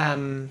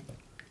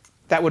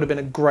 That would have been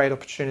a great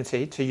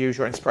opportunity to use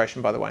your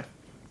inspiration, by the way.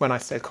 When I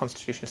said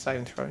Constitution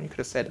saving throw, you could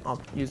have said, I'll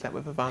use that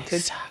with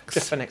advantage,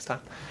 just for next time.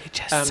 It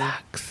just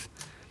sucks.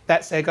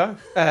 That's their go.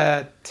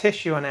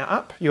 Tish, you are now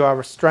up. You are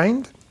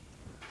restrained.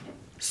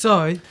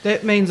 So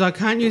that means I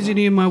can't use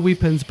any of my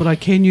weapons, but I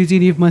can use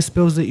any of my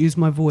spells that use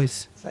my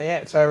voice.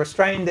 So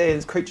restrained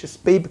is creature's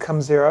speed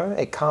becomes 0.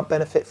 It can't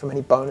benefit from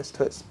any bonus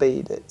to its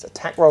speed. Its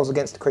attack rolls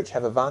against the creature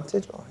have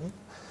advantage.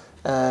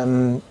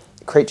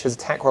 Creature's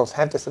attack rolls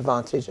have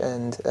disadvantage,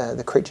 and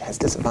the creature has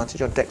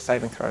disadvantage on dex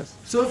saving throws.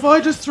 So if I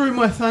just threw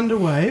my thunder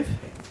wave,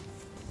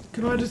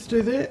 can I just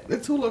do that?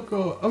 That's all I've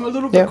got. I'm a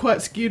little bit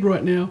quite scared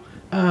right now.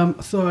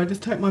 So I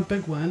just take my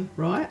big one,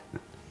 right?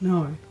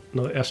 No.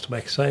 No, it has to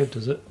make a save,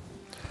 does it?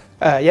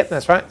 Yep,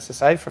 that's right. It's a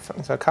save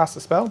so cast a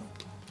spell.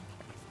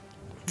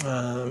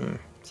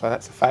 So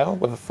that's a fail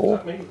with a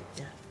 4.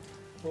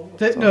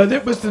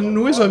 That was the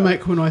noise I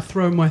make when I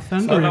throw my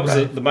thunder. That was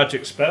wave. the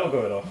magic spell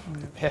going off.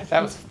 Yeah,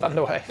 that was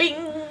Thunderwave. Bing!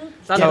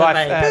 So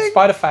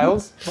spider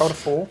fails. Rolled a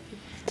 4.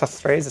 Plus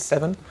 3 is a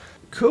 7.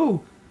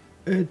 Cool.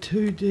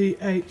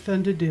 2d8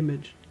 thunder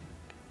damage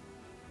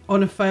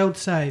on a failed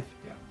save.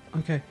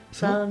 Okay.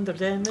 Thunder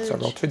damage. So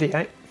roll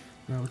 2d8,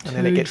 Roll and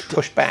then it gets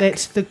pushed back.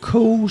 That's the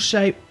cool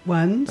shape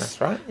ones.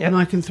 That's right. And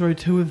Yep, I can throw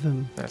 2 of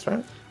them. that's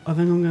right. I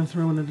think I'm going to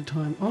throw one at a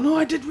time. Oh no,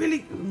 I did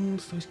really. I'm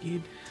so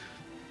scared.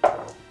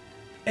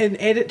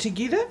 And add it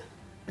together?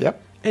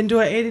 Yep. And do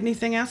I add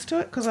anything else to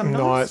it? Because I'm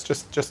No, nice.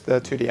 it's just the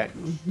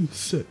 2d8.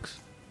 6.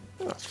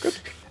 That's good.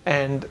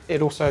 And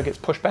it also gets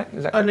pushed back.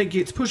 Is that And it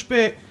gets pushed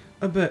back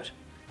a bit.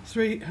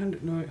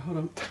 300. No, hold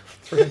on.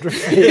 300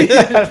 feet.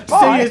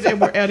 Serious,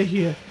 and we're out of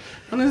here.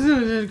 And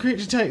the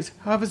creature takes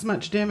half as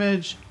much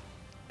damage.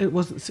 It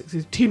wasn't 6,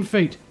 it's 10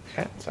 feet.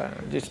 Okay, so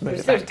just move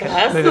Is it there back.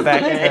 gas? Move it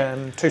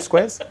back 2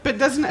 squares. But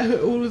doesn't it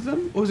hurt all of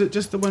them? Or is it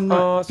just the one?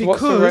 Oh, so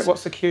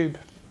what's the cube?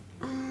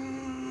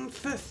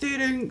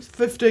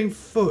 15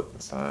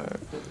 foot. So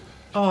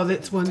Oh,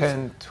 that's one.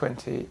 10,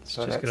 20,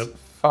 so Just that's gonna-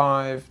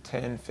 5,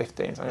 10,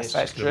 15. So I'm going to It's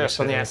say it's just gonna just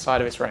on the sit there.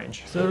 outside of its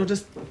range. So it'll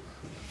just.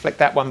 Flick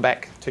that one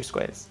back 2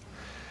 squares.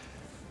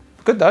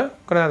 Good though,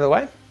 got it out of the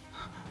way.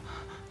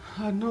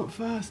 Not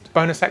fast.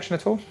 Bonus action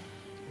at all?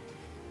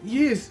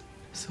 Yes.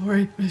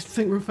 Sorry, I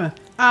think real fast.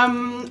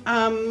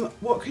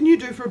 What can you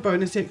do for a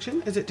bonus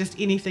action? Is it just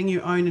anything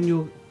you own in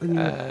your?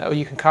 Or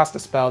you can cast a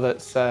spell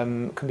that's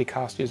can be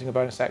cast using a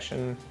bonus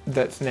action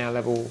that's now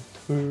level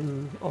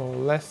 2 or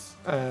less.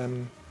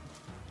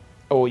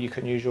 Or you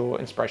can use your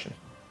inspiration.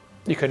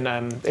 You can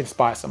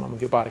inspire someone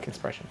with your bardic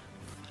inspiration.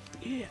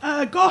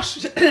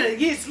 Gosh,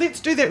 yes. Let's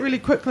do that really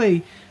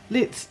quickly.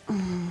 Let's.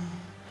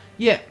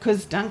 Yeah,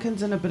 because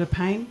Duncan's in a bit of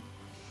pain.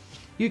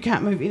 You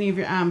can't move any of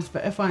your arms,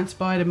 but if I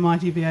inspired him,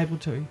 might he be able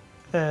to?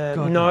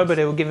 No, knows. but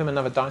it will give him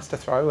another dice to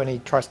throw when he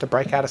tries to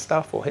break out of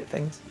stuff or hit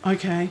things.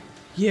 Okay.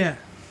 Yeah,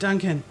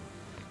 Duncan,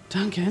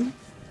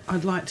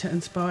 I'd like to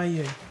inspire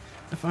you.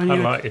 If only I'd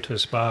I- like you to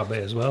inspire me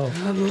as well.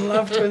 I'd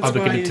love to inspire I'm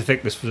beginning you. to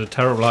think this was a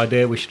terrible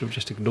idea. We should have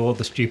just ignored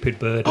the stupid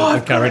bird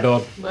and carried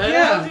on. Well,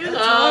 Yeah, you that's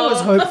what I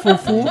was know. hopeful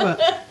for. But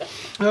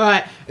all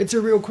right, it's a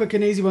real quick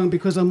and easy one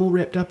because I'm all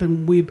wrapped up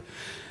in web.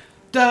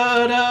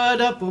 Da da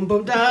da boom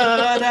boom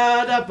da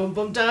da da boom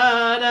boom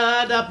da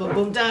da da boom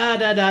boom da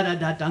da da da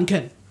da.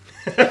 Duncan.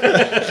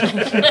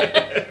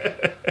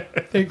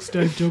 Thanks,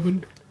 Dave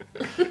Jobbin.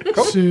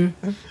 Cool. Sure.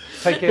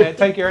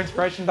 Take your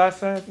inspiration dice,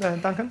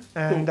 Duncan.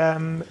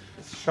 And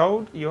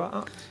Shold, you are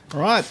up.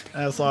 Right,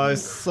 as I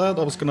said,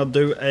 I was gonna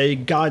do a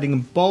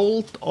guiding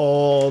bolt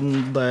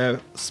on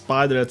the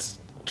spider that's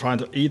trying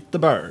to eat the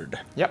bird.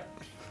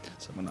 Yep.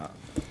 So I'm gonna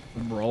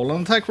roll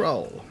an attack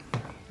roll.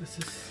 This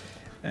is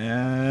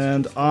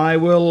And I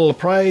will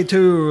pray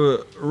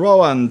to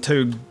Rowan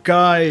to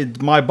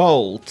guide my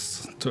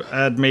bolts to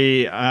add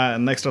me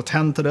an extra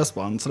 10 to this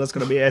one. So that's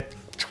going to be a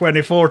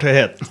 24 to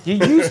hit. You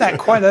use that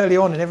quite early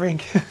on in every.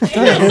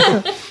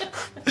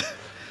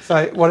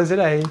 So what is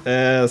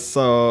it?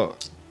 So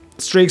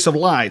streaks of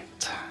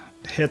light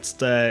hits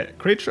the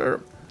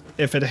creature.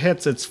 If it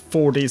hits, it's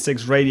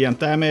 4d6 radiant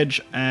damage,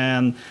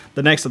 and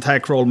the next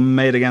attack roll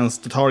made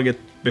against the target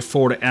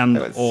before the end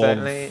It of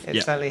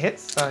certainly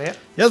hits. So yeah.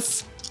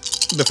 Yes,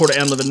 before the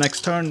end of the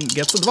next turn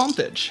gets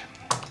advantage.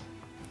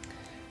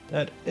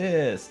 That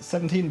is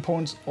 17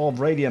 points of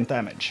radiant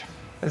damage.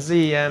 As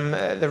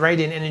the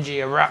radiant energy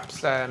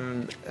erupts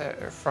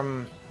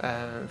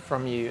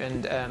from you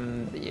and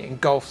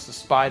engulfs the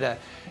spider,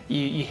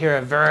 you hear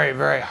a very,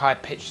 very high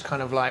pitched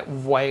kind of like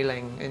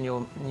wailing in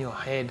your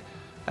head,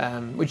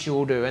 which you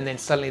all do, and then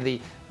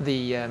suddenly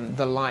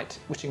the light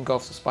which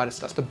engulfs the spider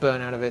starts to burn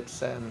out of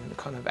its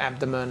kind of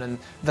abdomen, and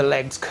the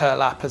legs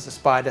curl up as the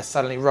spider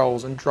suddenly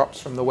rolls and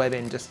drops from the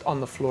webbing just on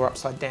the floor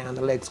upside down.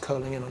 The legs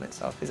curling in on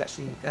itself is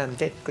actually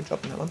dead. Good job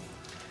on that one.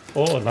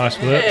 Oh, nice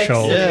work,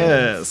 Shoal.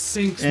 Yes,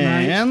 Thanks,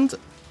 mate.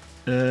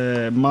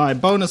 and my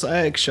bonus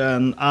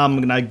action, I'm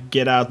gonna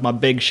get out my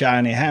big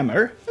shiny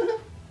hammer.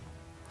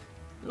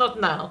 Not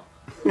now.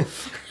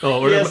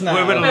 Oh, we're Yes,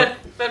 now.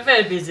 We're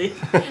very busy.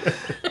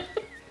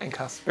 And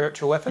cast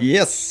spiritual weapon.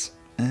 Yes,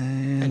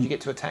 And you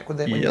get to attack with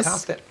it when you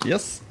cast it.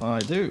 Yes, I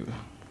do.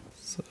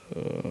 So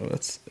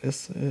it's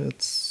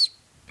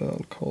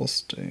spell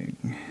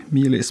casting,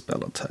 melee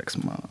spell attacks.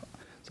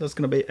 So it's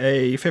gonna be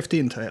a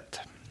 15 to hit.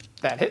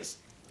 That hits.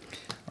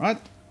 Right,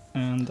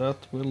 and that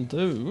will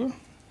do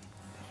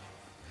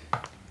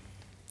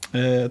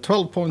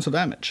 12 points of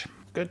damage.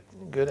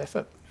 Good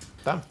effort.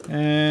 Done.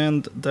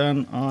 And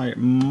then I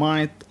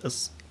might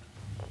as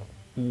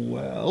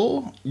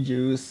well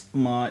use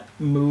my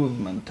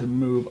movement to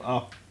move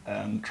up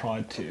and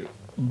try to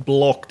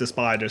block the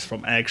spiders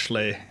from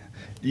actually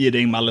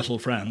eating my little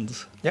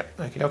friends. Yep.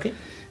 Okie dokie.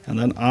 And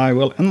then I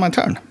will end my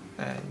turn.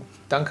 And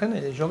Duncan,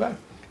 it is your go.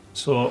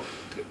 So,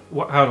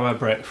 how do I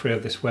break free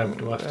of this web?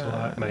 Do I have to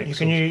like make? You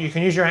can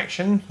use your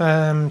action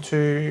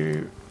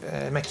to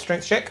make a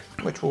strength check,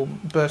 which will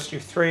burst you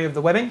 3 of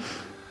the webbing.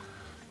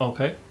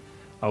 Okay,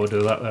 I will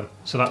do that then.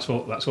 So that's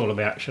all of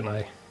the action,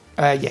 eh?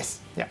 Yes.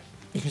 Yeah.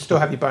 You can still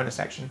have your bonus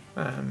action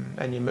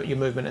and your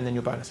movement, and then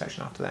your bonus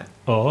action after that.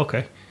 Oh,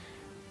 okay.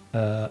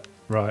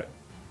 Right.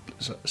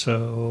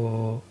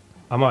 So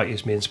I might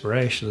use my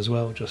inspiration as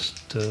well,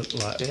 just to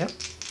like. Yeah.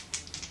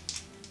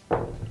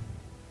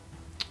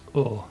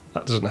 Oh,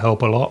 that doesn't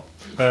help a lot.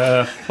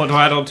 What do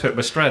I add on to it?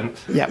 My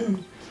strength. Yep.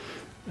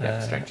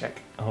 Yeah. Strength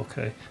check.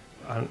 Okay.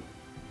 And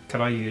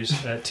can I use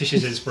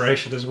Tish's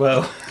inspiration as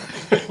well?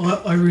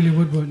 I really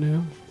would right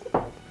now.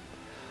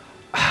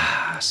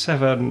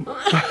 7, 8.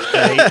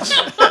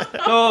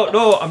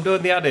 No, I'm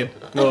doing the adding.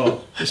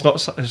 No, it's not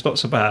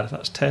so bad.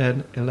 That's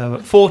 10,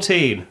 11,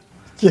 14.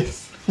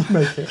 Yes. You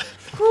make it.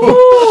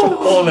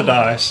 All the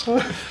dice.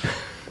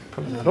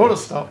 Pulling out all the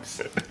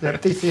stops. Yeah,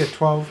 DC of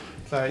 12.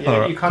 So yeah,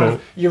 Alright, you kind cool.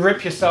 of you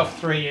rip yourself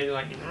through. You're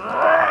like you're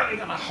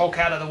gonna hulk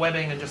out of the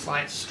webbing and just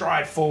like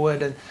stride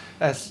forward, and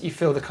as you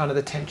feel the kind of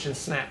the tension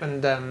snap,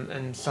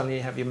 and suddenly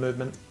you have your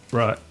movement.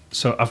 Right.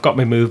 So I've got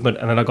my movement,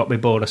 and then I've got my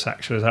bonus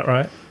action. Is that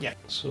right? Yeah.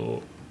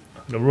 So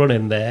I'm gonna run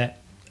in there,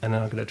 and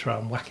then I'm gonna try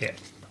and whack it.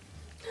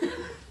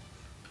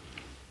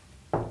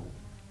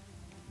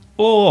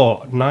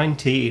 Oh,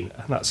 19,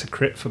 and that's a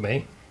crit for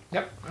me.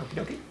 Yep. Okie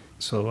dokie.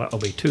 So that'll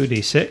be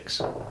 2d6.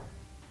 So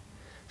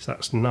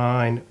that's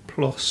 9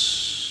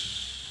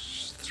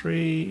 plus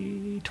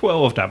 3,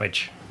 12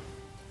 damage.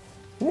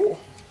 Ooh.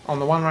 On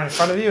the one right in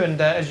front of you, and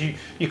as you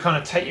kind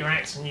of take your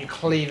axe and you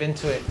cleave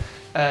into it,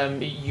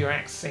 your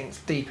axe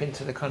sinks deep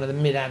into the kind of the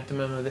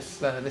mid-abdomen of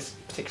this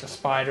particular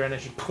spider, and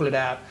as you pull it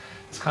out,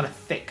 this kind of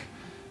thick,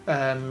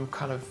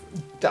 kind of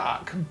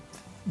dark,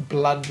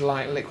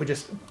 blood-like liquid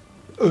just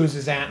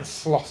oozes out and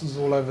slosses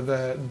all over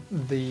the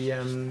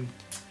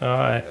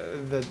Alright,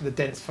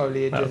 dense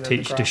foliage. that'll and teach the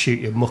you to grass. shoot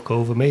your muck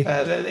over me.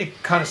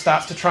 It kind of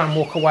starts to try and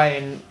walk away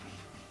and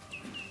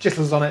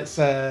jittles on its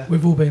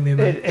We've all been there,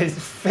 mate. its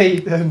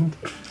feet and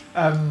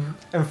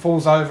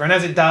falls over. And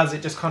as it does,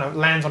 it just kind of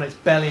lands on its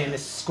belly, and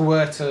this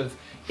squirt of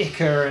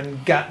ichor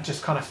and gut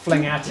just kind of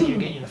fling out at you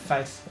and get you in the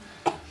face.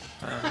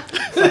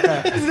 Is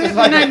that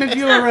the name of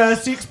your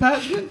sex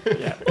partner?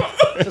 Yeah,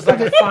 it's just like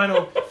a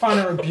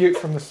final rebuke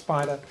from the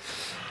spider.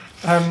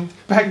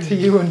 Back to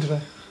you, Undra.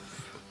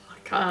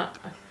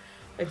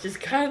 I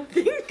just can't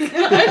think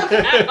right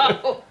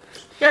now.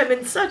 I'm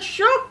in such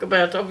shock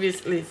about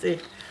obviously the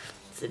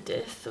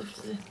death of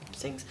the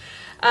things.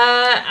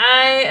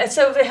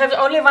 So we have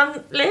only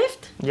one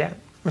left. Yeah,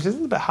 which is a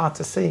little bit hard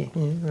to see.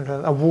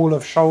 A wall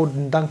of Shold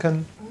and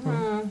Duncan.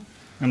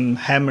 And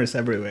hammers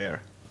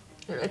everywhere.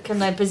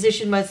 Can I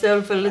position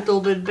myself a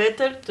little bit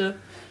better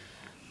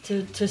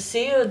to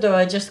see, or do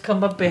I just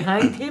come up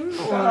behind him?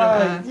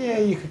 Or, Yeah,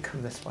 you could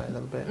come this way a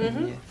little bit.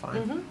 Yeah,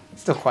 fine.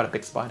 Still quite a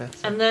big spider.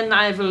 So. And then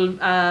I will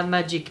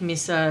magic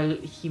missile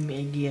him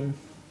again.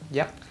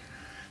 Yep.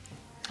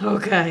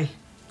 Okay,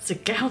 it's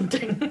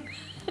accounting.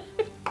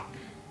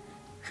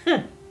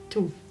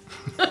 2.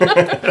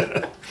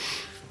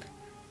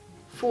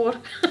 4.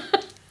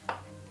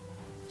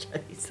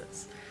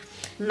 Jesus.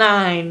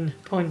 9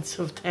 points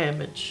of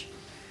damage.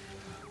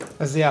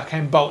 As the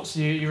arcane bolts,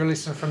 you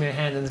release them from your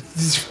hand, and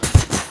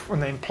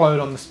they implode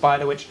on the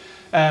spider, which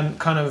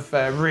kind of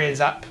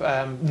rears up,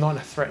 not in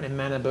a threatening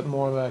manner, but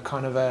more of a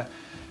kind of a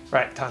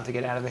right time to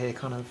get out of here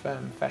kind of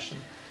fashion.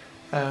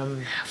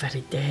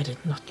 Very dead,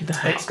 not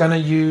die. It's going to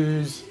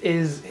use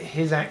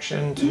his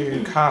action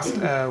to cast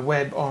a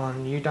web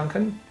on you,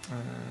 Duncan.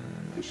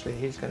 Actually,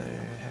 he's going to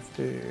have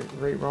to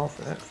re-roll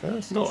for that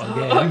first, Not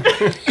again.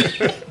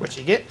 which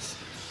he gets.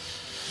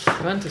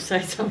 I want to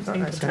say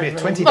something. It's but going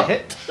to be a I 20 to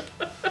hit.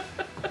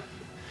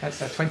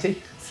 That's a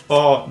 20.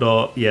 Oh,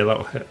 no, yeah,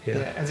 that'll hit, Yeah,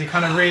 yeah. as he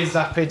kind of rears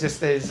up, it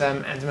just his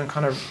abdomen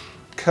kind of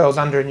curls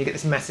under, and you get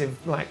this massive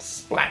like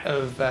splat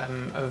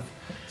of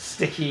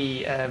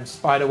sticky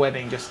spider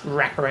webbing just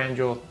wrap around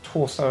your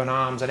torso and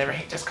arms, and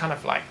everything just kind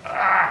of like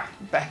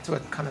back to a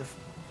kind of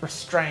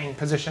restrained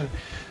position.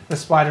 The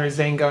spider is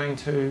then going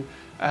to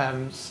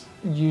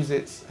use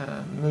its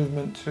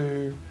movement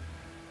to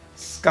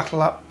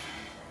scuttle up.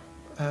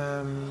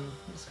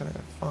 It's going to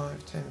go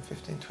 5, 10,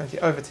 15, 20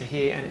 over to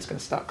here, and it's going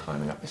to start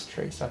climbing up this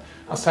tree. So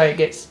I'll say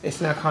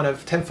it's now kind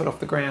of 10 foot off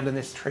the ground in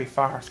this tree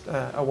forest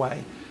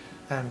away,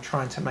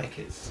 trying to make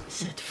its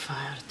set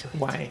fire to it.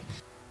 way.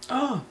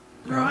 Oh,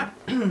 right.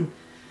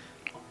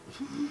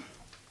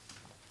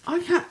 I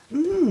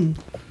can't.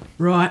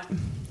 Right.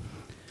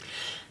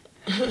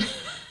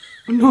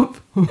 I'm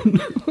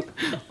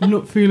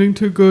not feeling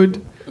too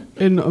good,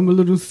 and I'm a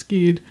little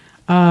scared.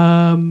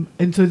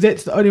 And so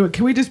that's the only one.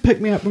 Can we just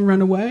pick me up and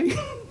run away?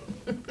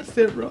 Is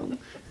that wrong?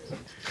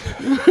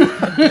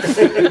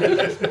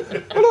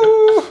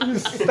 Hello,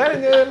 just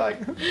standing there like.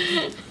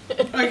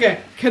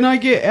 Okay. Can I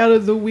get out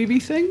of the webby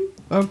thing?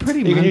 I'm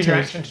pretty. You can use your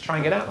munted. action to try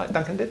and get out, like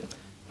Duncan did.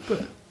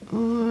 But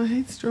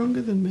he's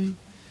stronger than me.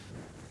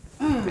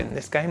 In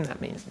this game, that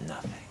means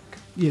nothing.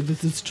 Yeah,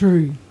 this is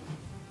true.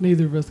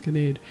 Neither of us can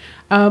add.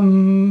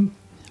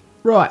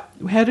 Right.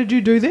 How did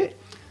you do that?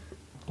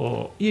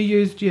 Or, You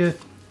used your.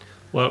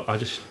 well, I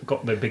just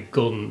got my big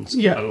guns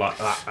Yeah. and like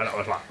that, and I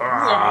was like,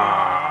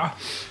 "Argh."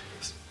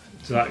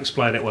 Does that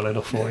explain it well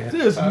enough for you?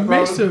 This is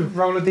massive.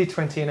 Roll a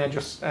d20 and add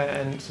your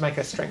and to make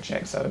a strength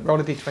check. So roll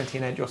a d20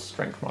 and add your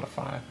strength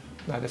modifier.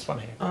 No, this one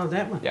here. Oh,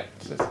 that one. Yeah.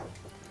 So do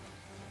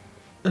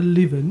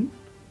 11.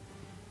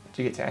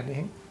 you get to add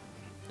anything?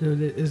 No,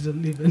 that is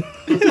 11.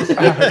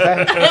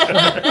 Okay.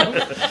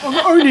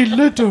 I'm only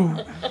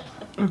little.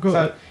 I got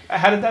So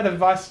how did that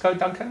advice go,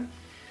 Duncan?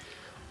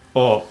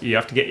 Or you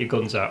have to get your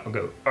guns out and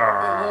go,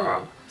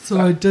 "Argh." So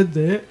I did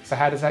that. So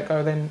how does that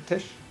go then,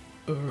 Tish?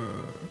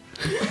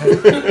 Tish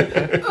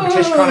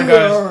kind of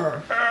goes,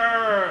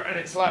 "Arr," and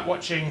it's like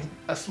watching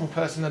a small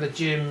person at a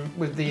gym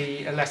with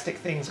the elastic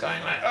things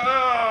going like,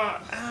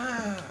 "Ah,"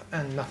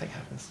 and nothing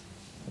happens.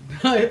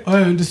 I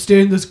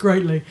understand this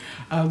greatly.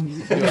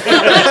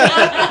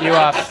 You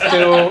are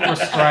still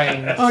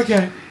restrained.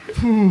 Okay.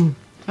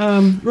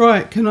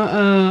 Right. Can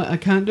I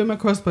can't do my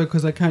crossbow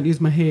because I can't use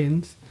my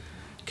hands.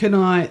 Can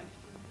I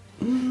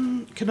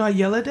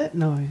yell at it?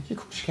 No. Of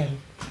course you can.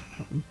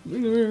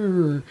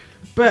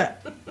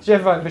 But Do you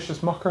have like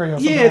vicious mockery or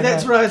something? yeah, like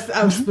that's that? right.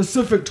 A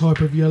specific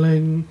type of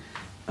yelling.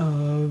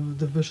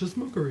 The vicious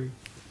mockery.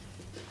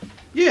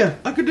 Yeah,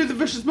 I could do the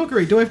vicious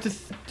mockery. Do I have to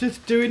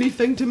just do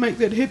anything to make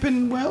that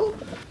happen? Well,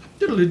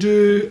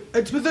 diddly-do.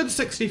 It's within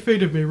 60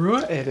 feet of me,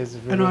 right? It is.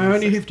 Really And I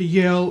only have to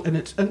yell, and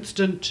it's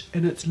instant,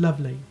 and it's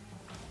lovely.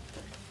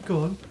 Go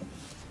on.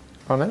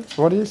 Honest.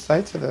 What do you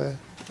say to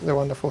the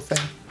wonderful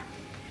thing?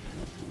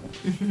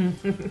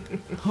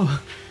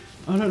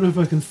 I don't know if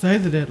I can say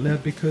that out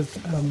loud because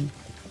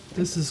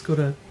this has got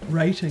a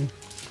rating,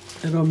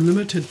 and I'm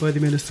limited by the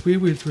amount of swear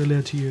words we're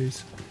allowed to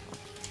use.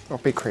 Or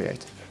be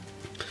creative.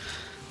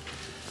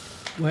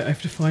 Wait, I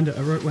have to find it.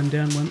 I wrote one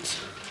down once.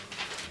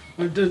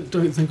 I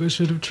don't think I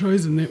should have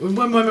chosen that one.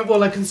 One moment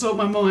while I consult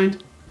my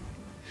mind.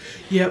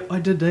 Yep, I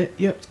did that.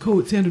 Yep, it's cool.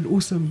 It sounded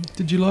awesome.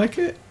 Did you like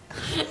it?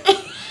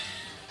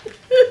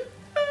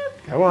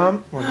 Go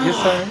on. What did you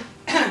say?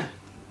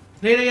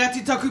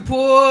 Rereati taku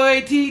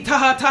poi, ti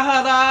taha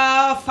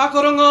tahara,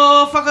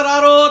 whakarongo,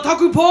 whakararo,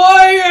 taku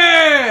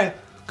poi!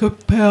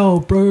 Kapel,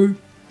 bro.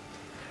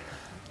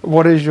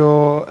 What is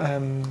your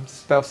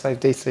spell save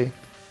DC?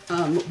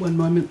 1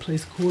 moment,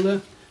 please,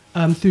 caller.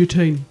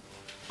 13.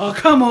 Oh,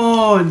 come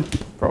on!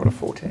 Rolled a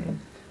 14.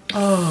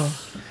 Oh.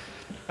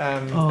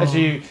 As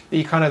you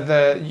kind of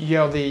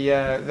yell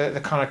the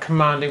kind of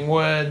commanding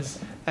words,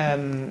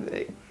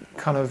 it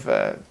kind of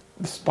the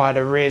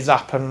spider rears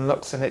up and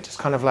looks, and it just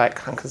kind of like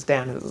hunkers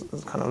down and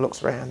kind of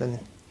looks around and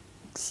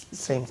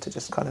seems to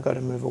just kind of go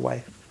to move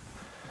away.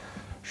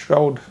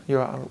 Shroud, you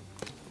are. Oh,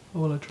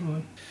 well, I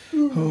tried.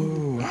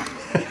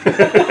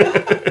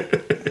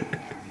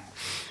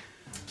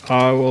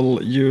 I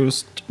will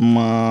use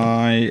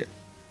my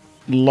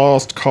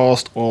last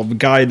cast of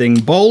Guiding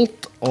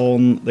Bolt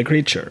on the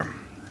creature.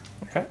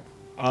 Okay.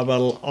 I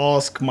will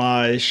ask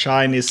my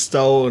shiny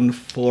stone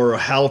for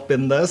help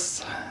in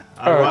this.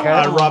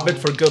 I rub it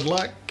for good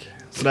luck.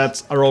 So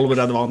that's a roll with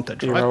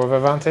advantage, You right? roll with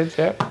advantage,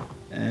 yeah.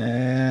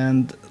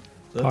 And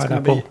that's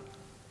Pineapple.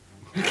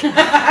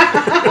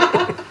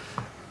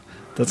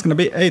 That's gonna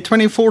be a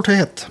 24 to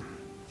hit.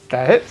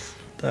 That hits.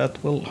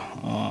 That will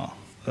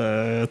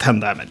 10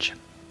 damage.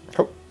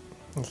 Cool.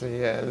 So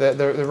yeah,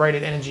 the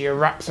radiant energy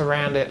erupts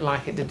around it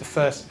like it did the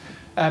first.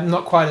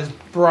 Not quite as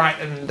bright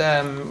and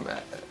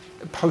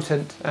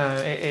potent.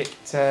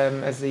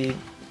 As the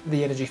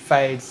energy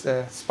fades,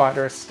 the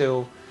spider is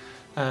still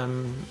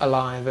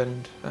alive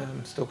and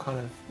still kind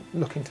of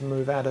looking to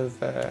move out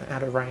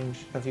of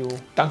range of your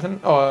Duncan.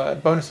 Or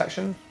bonus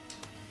action.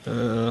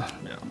 Yeah,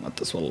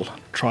 might as well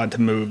try to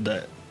move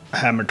the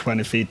hammer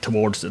 20 feet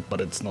towards it,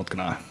 but it's not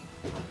gonna.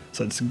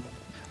 So it's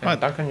right.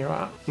 Duncan, you're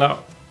up.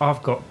 Now,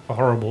 I've got a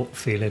horrible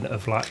feeling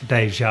of like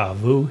deja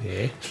vu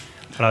here,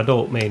 and I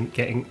don't mean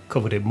getting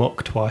covered in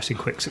muck twice in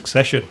quick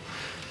succession.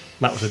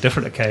 That was a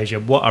different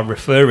occasion. What I'm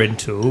referring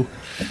to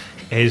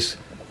is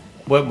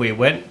when we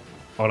went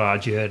on our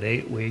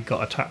journey, we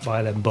got attacked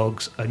by them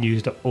bugs and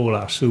used up all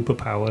our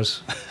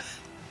superpowers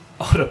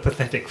on a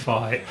pathetic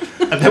fight,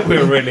 and then we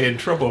were really in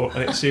trouble,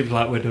 and it seems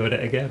like we're doing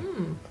it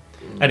again.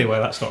 Anyway,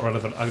 that's not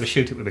relevant. I'm going to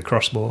shoot it with a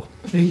crossbow.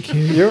 Thank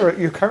you.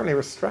 You're currently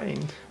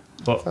restrained.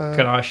 But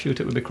can I shoot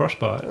it with a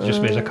crossbow? It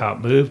just means I can't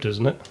move,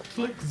 doesn't it?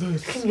 Like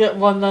this. Can get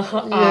one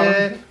arm.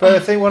 Yeah, but I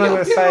think what I'm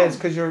going to say is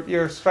because you're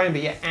restrained,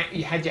 but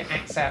you had your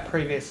axe out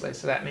previously,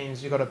 so that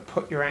means you've got to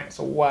put your axe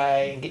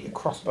away and get your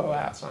crossbow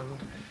out. So I'm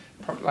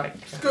probably like,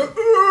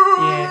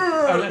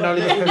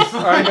 only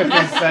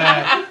because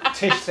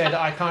Tish said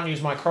I can't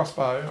use my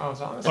crossbow. I was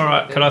like, that's All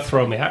right, what can I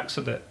throw my axe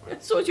at it? I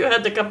thought you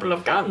had a couple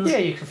of guns. Yeah,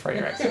 you can throw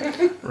your axe.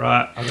 Out.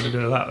 Right, I'm going to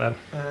do that then.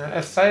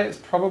 I say it's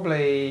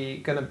probably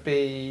going to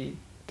be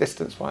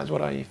distance-wise.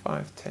 What are you?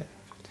 5, 10.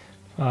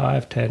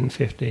 5, 10,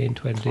 15,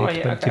 20, Oh,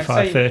 yeah, 25,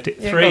 okay. 30.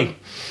 Yeah, 3. go on.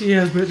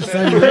 Yeah, but the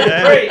same.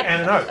 3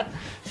 and an O.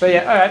 So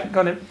yeah, all right,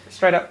 got him.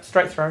 Straight up,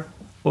 straight throw.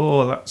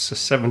 Oh, that's a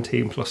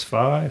 17 plus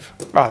 5.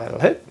 Oh, that'll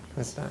hit.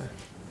 That's,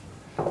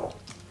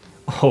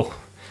 Oh,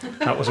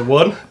 that was a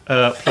 1.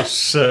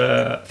 Plus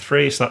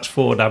 3, so that's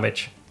 4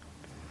 damage.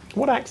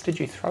 what axe did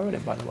you throw at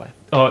him, by the way?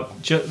 Oh,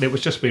 it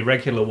was just my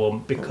regular one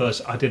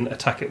because I didn't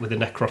attack it with the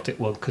necrotic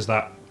one because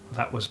that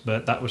was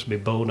my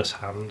bonus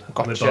hand.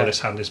 Gotcha. My bonus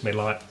hand is my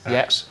light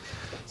axe.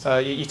 So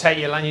you take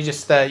your land, you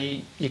just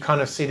you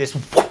kind of see this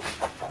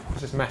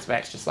massive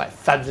axe just like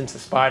thuds into the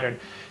spider and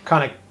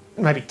kind of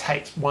maybe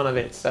takes one of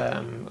its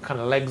kind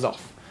of legs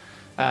off.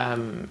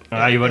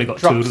 You've only got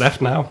drops. 2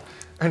 left now.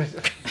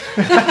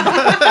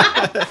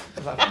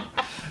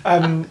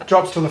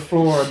 Drops to the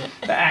floor and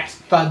the axe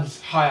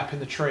thuds high up in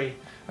the tree,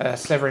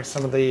 severing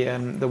some of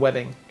the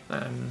webbing.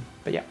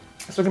 But yeah,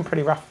 it's looking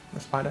pretty rough, the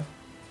spider,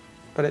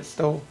 but it's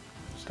still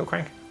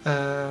cranking.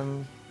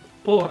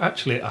 Oh,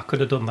 actually, I could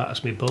have done that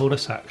as my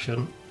bonus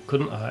action,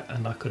 couldn't I?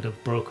 And I could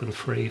have broken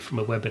free from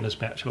a webbing as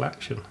my actual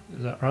action.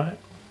 Is that right?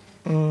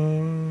 Because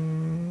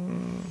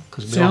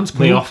Sounds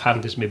my cool.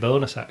 offhand is my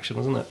bonus action,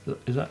 isn't it?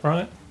 Is that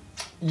right?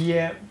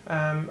 Yeah.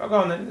 Go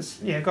on then.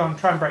 Go on.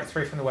 Try and break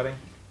 3 from the webbing.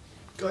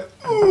 I've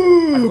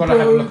got to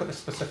have a look at the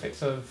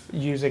specifics of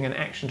using an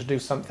action to do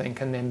something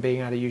and then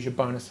being able to use your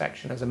bonus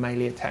action as a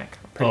melee attack.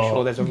 I'm pretty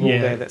sure there's a rule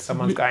there that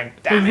someone's going,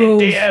 damn it,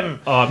 rules. DM!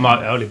 Oh, it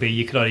might only be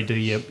you can only do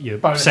your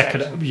Bonus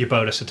second action. your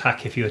bonus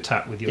attack if you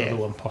attack with your other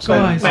one possibly.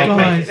 Guys, Make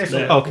guys.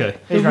 it. Okay.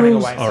 He's The running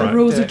rules, away. All the right.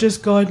 rules Do are it.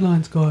 just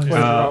guidelines, guys. What did you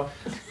roll?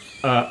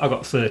 I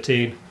got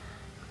 13.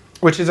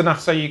 Which is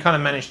enough, so you kind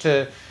of managed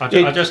to... I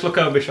you- just look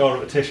over my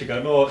shoulder at Tish and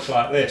go, no, it's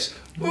like this.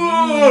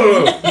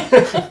 Ooh!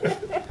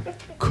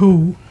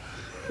 Cool.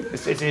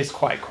 It is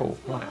quite cool.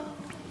 Right.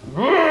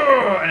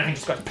 And he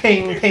just goes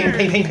ping, ping,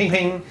 ping, ping, ping,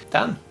 ping.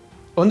 Done.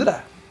 Under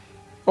there.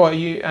 Or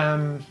you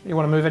want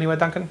to move anywhere,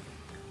 Duncan?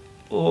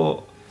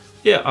 Or,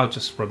 yeah, I'll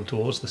just run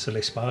towards the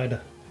silly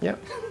spider.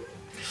 Yep.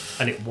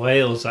 And it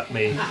wails at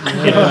me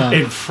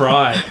in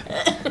fright.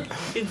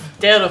 It's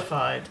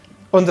terrified.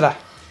 Under there.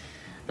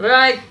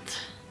 Right.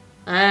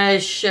 I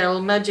shall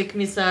magic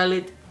missile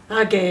it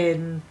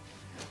again.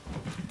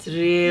 It's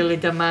really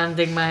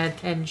demanding my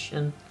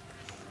attention.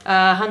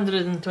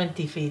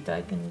 120 feet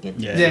I can get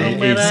Yeah, from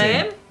where I easy.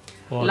 am.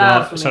 Well, no,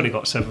 Lovely. it's only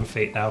got 7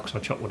 feet now because I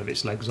chopped one of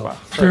its legs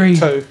off. 3,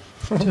 2.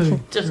 2,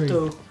 Just 3.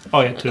 2.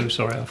 Oh, yeah, 2,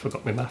 sorry, I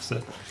forgot my maths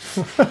then.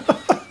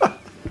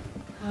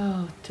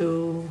 Oh,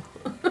 2.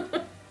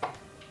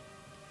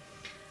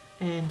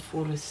 And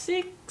 4 is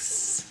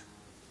 6.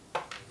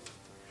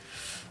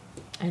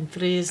 And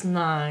 3 is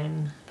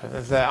 9.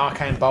 As the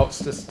arcane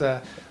bolts just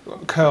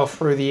curl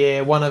through the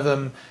air. One of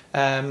them,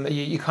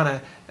 you kind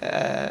of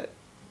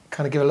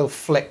give a little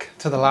flick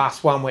to the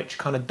last one, which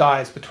kind of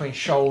dives between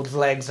shoulders,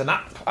 legs, and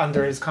up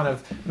under his kind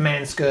of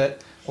man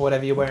skirt or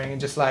whatever you're wearing,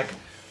 and just like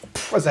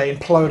as they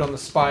implode on the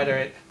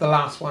spider, the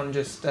last one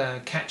just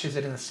catches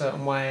it in a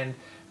certain way,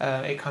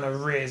 and it kind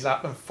of rears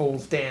up and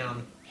falls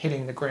down,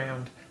 hitting the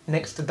ground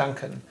next to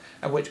Duncan.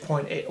 At which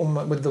point, it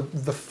almost with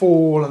the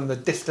fall and the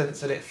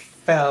distance that it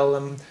fell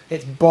and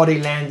its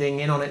body landing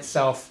in on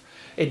itself,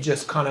 it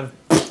just kind of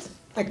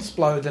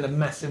explodes in a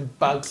massive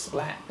bug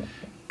splat,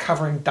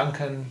 covering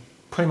Duncan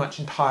pretty much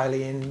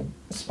entirely in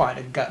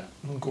spider gut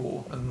and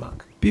gore and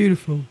muck.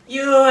 Beautiful.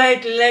 You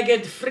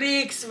eight-legged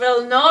freaks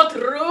will not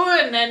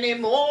ruin any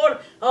more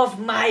of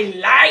my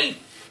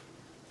life.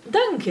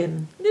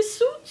 Duncan, this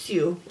suits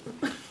you.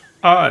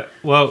 Alright,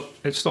 well,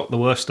 it's not the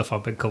worst stuff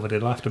I've been covered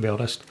in, I have to be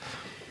honest.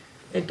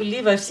 I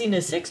believe I've seen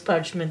a sex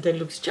parchment that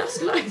looks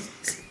just like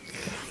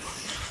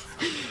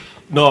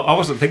No, I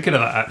wasn't thinking of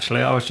that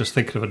actually, I was just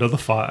thinking of another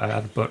fight I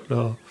had, but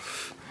no.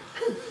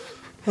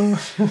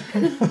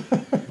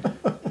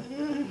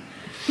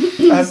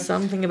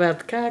 something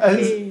about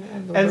khaki. I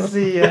don't know. As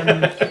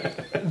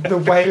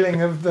the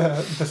wailing of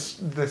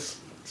the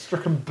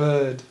stricken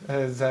bird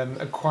has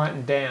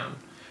quietened down,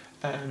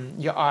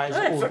 your eyes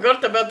I all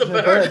forgot about the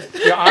bird.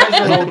 your eyes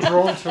are all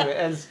drawn to it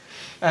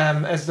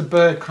as the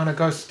bird kind of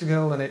goes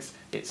still, and it's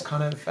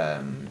kind of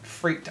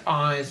freaked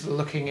eyes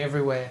looking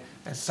everywhere,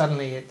 and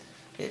suddenly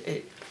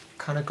it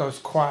kind of goes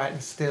quiet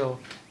and still,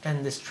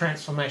 and this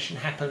transformation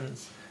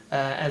happens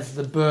as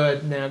the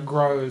bird now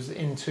grows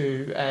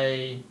into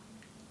a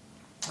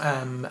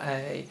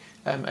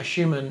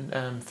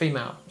human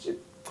female,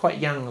 quite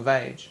young of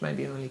age,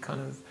 maybe only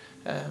kind of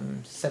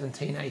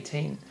 17,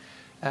 18,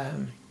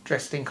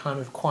 dressed in kind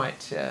of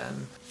quite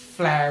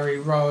flowery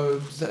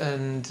robes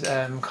and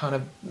kind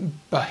of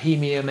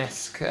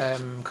bohemian-esque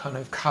kind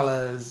of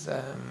colours,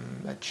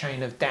 a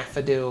chain of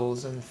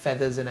daffodils and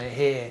feathers in her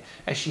hair,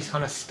 as she's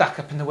kind of stuck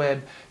up in the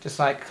web, just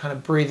like kind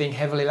of breathing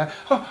heavily, like,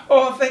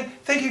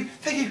 thank you,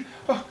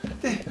 oh,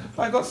 there,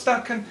 I got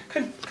stuck, can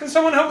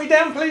someone help me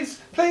down, please.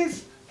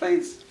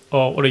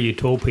 Or what are you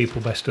told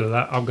people best do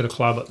that? I'm going to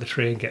climb up the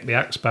tree and get my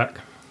axe back.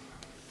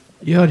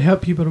 Yeah, I'd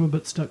help you, but I'm a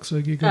bit stuck, so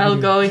you go.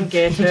 I'll go and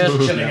get her.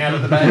 Chilling out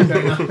of the bag,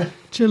 going on.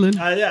 Chilling.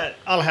 Yeah,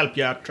 I'll help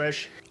you out,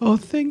 Trish. Oh,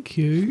 thank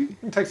you.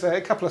 It takes a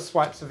couple of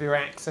swipes of your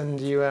axe, and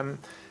you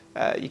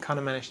kind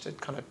of manage to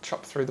kind of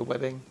chop through the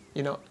webbing.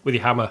 You're not. With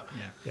your hammer.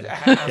 I'm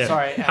Yeah.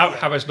 sorry.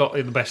 Hammer's not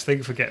the best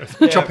thing for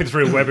chopping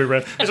through webbing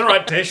red. It's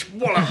alright, Tish.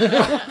 Wallop.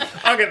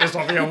 I'll get this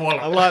off of your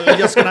wallop. I'm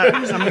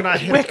gonna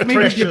hit Whack me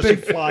with Trish your as she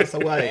big- flies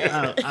away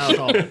out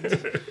of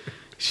it.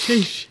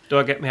 Sheesh. Do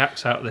I get my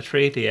axe out of the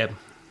tree, DM?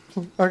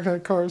 Okay,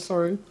 Cora,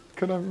 sorry.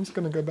 I'm just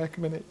going to go back a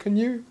minute. Can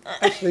you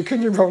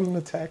roll an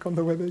attack on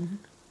the webbing?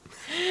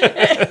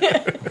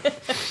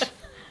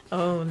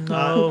 Oh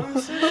no.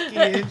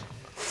 Scared.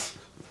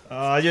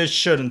 You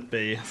shouldn't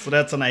be. So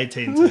that's an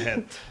 18 to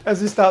hit.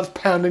 As he starts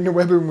pounding the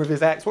webbing with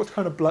his axe, what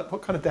kind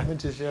of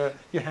damage is your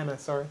hammer?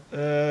 Sorry.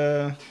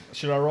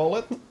 Should I roll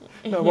it?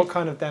 No, what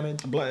kind of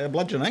damage?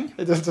 Bludgeoning?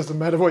 It just doesn't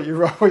matter what you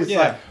roll. It's Yeah.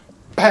 like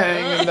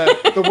bang,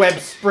 and the web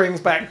springs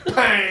back.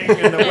 Bang,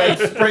 and the web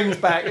springs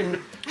back, and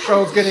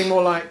Troll's getting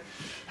more like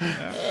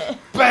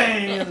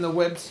bang, and the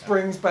web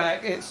springs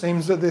back. It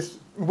seems that this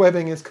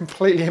webbing is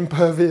completely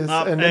impervious.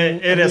 and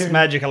It is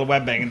magical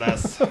webbing,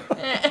 that's.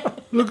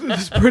 Look,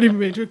 this is pretty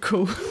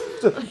magical.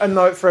 A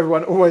note for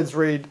everyone: always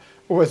read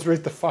always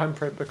read the fine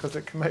print because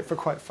it can make for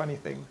quite funny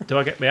things. Do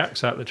I get my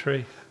axe out of the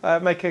tree?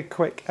 Make a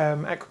quick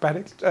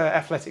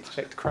athletics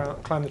check to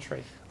climb the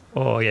tree.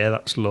 Oh yeah,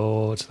 that's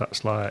loads.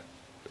 That's like,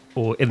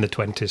 or in the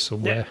 20s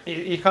somewhere.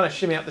 You kind of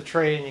shimmy up the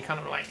tree and you kind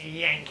of like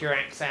yank your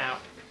axe out.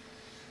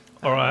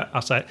 All right, I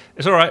say,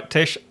 it's all right,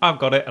 Tish, I've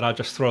got it, and I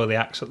just throw the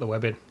axe at the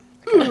webbing.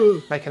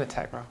 Make an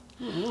attack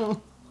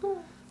roll.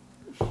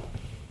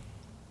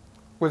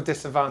 With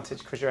disadvantage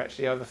because you're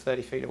actually over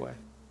 30 feet away.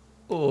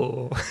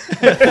 Oh.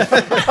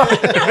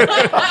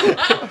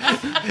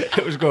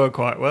 It was going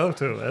quite well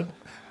too, then.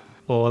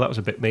 Oh, that was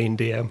a bit mean,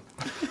 DM.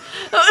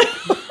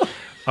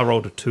 I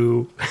rolled a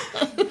 2.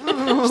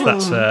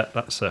 So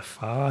that's a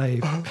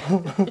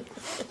 5.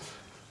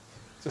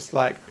 Just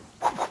like,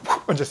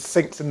 and just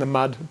sinks in the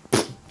mud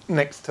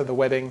next to the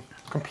wedding,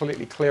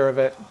 completely clear of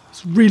it.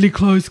 It's really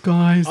close,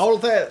 guys.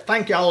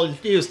 Thank you. I'll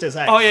use this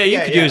axe. Oh yeah, you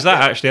could use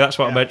that actually. That's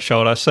what I meant,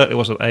 Sean. I certainly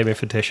wasn't aiming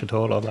for Tish at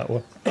all on that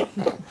one.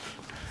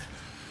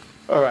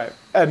 All right,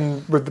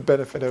 and with the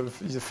benefit of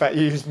the fact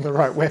you're using the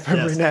right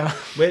weaponry Yes. now,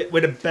 With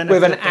the benefit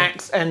with an of-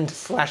 axe and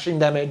slashing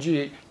damage,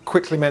 you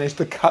quickly manage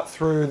to cut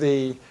through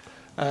the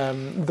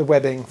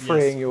webbing,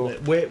 freeing your.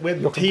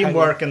 with your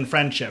teamwork and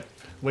friendship,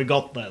 we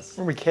got this.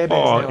 We care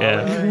bears Oh now,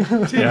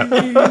 aren't we?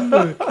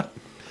 yeah. Yeah.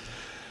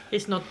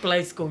 It's not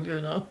Playskool,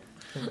 you know.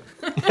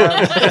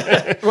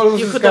 What else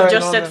You is could have going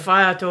just on set there?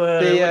 fire to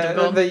her.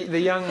 The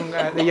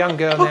young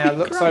girl now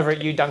looks over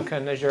at you,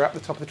 Duncan, as you're up the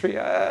top of the tree.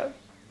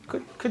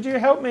 Could you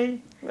help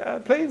me,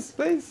 please?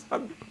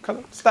 I'm kind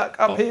of stuck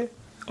up here.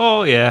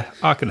 Oh yeah,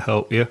 I can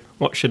help you.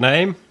 What's your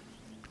name?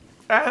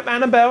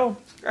 Annabelle.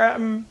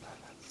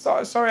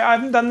 Sorry, I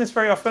haven't done this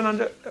very often.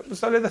 It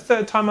was only the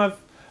third time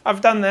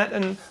I've done that,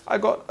 and I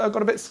got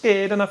a bit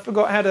scared, and I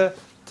forgot how to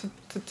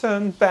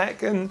turn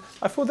back, and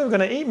I thought they were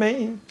going to eat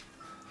me.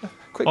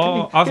 Quick,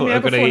 Oh, I thought they were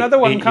going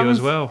to eat you as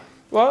well.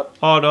 What?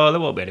 Oh no, there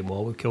won't be any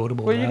more. We've killed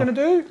them all. What are you now. going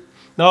to do?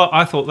 No,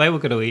 I thought they were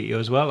going to eat you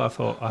as well. I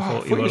thought I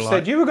you thought were you like.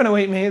 said you were going to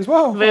eat me as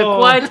well. We're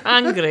quite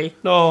hungry.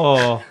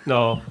 No.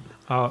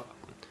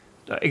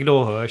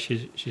 Ignore her.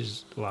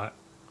 She's like,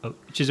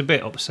 she's a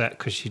bit upset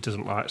because she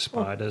doesn't like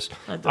spiders.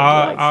 I don't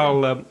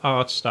like them.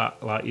 I'll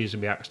start like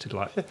using my axe to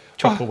like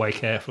chop away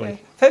carefully.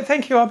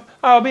 Thank you.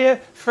 I'll be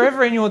here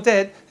forever in your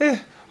debt.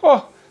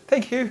 Oh,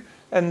 thank you.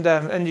 And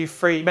you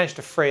managed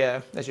to free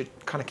her as you're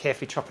kind of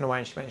carefully chopping away,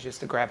 and she manages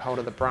to grab hold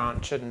of the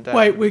branch. And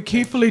Wait, we're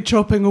carefully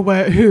chopping away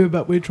at her,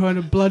 but we're trying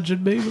to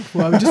bludgeon me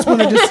before. I just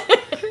want to just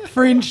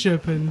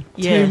friendship and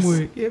Yes.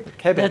 teamwork. Yep.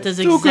 Care That bears. is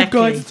It's all good, exactly.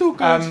 guys. It's all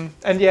good.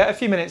 And yeah, a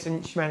few minutes,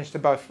 and she managed to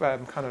both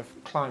kind of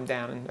climb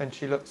down, and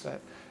she looks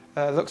at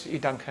you,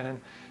 Duncan,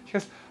 and she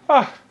goes,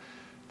 "Oh,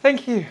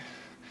 thank you.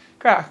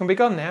 Great, I can be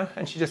gone now."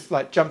 And she just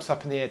like jumps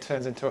up in the air,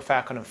 turns into a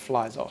falcon, and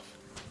flies off.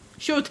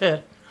 Shoot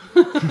her.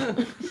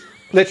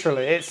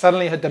 Literally,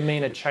 suddenly her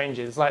demeanour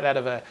changes, like that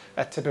of a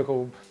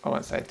typical, I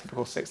won't say a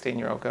typical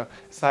 16-year-old girl.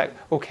 It's like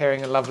all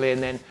caring and lovely,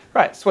 and then,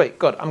 right, sweet,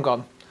 good, I'm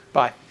gone,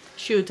 bye.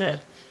 Shoot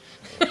her.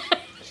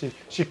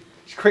 She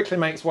quickly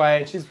makes way,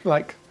 and she's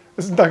like,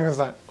 Duncan's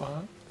like,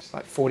 what? She's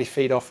like 40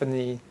 feet off in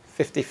the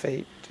 50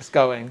 feet, just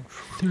going.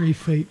 3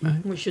 feet,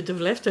 mate. We should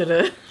have left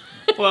her.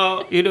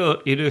 Well, you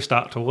do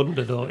start to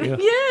wonder, don't you?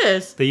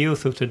 Yes. The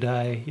youth of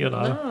today, you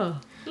know. No.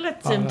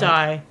 Let them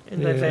die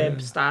in the Yeah.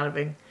 web,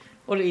 starving,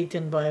 or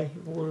eaten by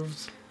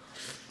wolves.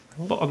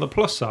 But on the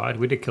plus side,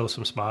 we did kill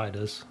some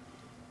spiders,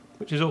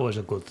 which is always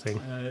a good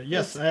thing.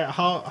 Yes.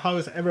 How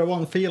is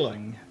everyone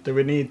feeling? Do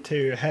we need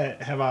to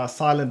have a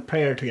silent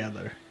prayer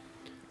together?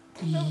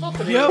 Not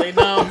really,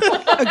 no.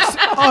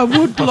 I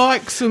would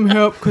like some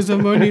help because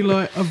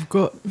I've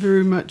got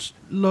very much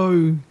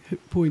low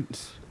hit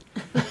points.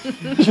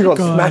 She got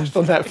God. smashed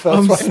on that 1st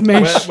I'm one.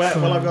 smashed.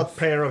 Well, I've got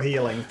prayer of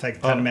healing. Take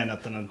 10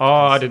 minutes. And Oh,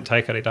 I didn't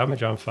take any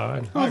damage. I'm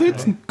fine. Oh,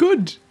 that's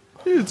good.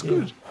 Yeah, it's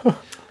good.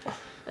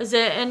 Is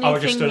there anything? I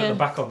was just stood at the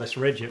back on this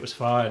ridge. It was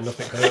fine.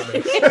 Nothing hurt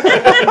me.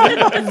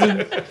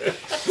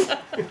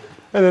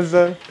 And there's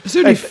Is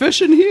there any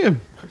fish in here?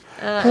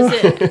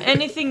 Is there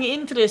anything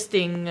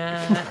interesting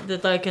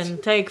that I can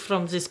take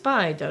from the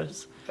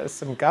spiders?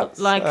 some guts,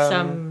 Like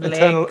some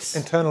internal, legs,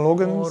 internal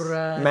organs,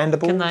 Or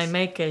mandibles. can I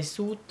make a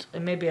suit,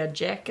 maybe a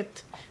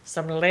jacket,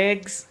 some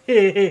legs?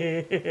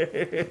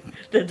 That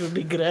would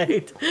be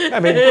great.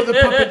 I mean, The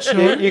puppet show.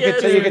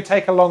 you could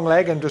take a long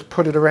leg and just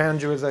put it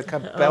around you as a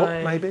kind of belt,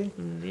 Aye. maybe.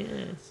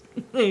 Yes,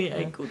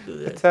 I could do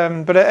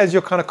that. But as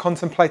you're kind of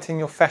contemplating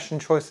your fashion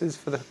choices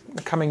for the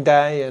coming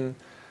day, and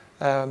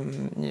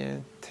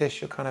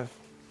Tish, you're kind of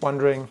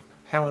wondering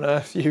how on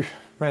earth you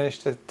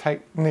managed to take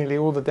nearly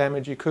all the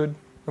damage you could.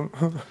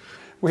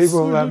 We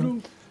will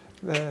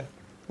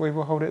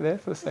hold it there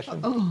for the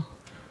session.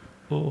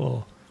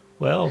 Oh,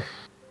 well,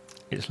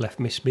 it's left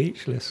me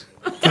speechless.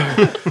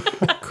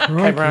 Came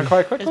around quite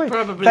It's quickly.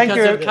 probably Thank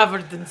because you. you're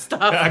covered in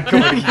stuff.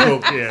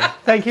 Yeah.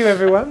 Thank you,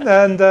 everyone.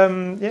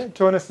 And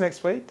join us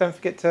next week. Don't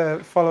forget to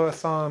follow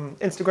us on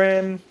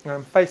Instagram,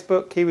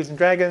 Facebook, Kiwis and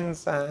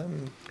Dragons.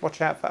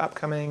 Watch out for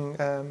upcoming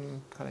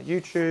kind of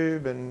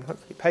YouTube and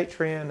hopefully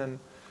Patreon.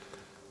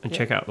 And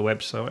Check out the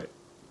website,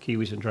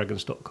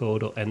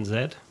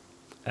 kiwisanddragons.co.nz.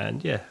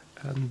 And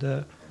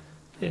and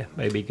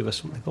maybe give us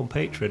something on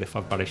Patreon if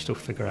I've managed to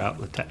figure out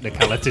the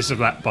technicalities of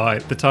that by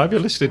the time you're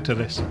listening to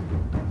this.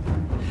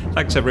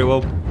 Thanks,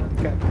 everyone.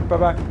 Okay,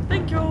 bye-bye.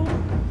 Thank you.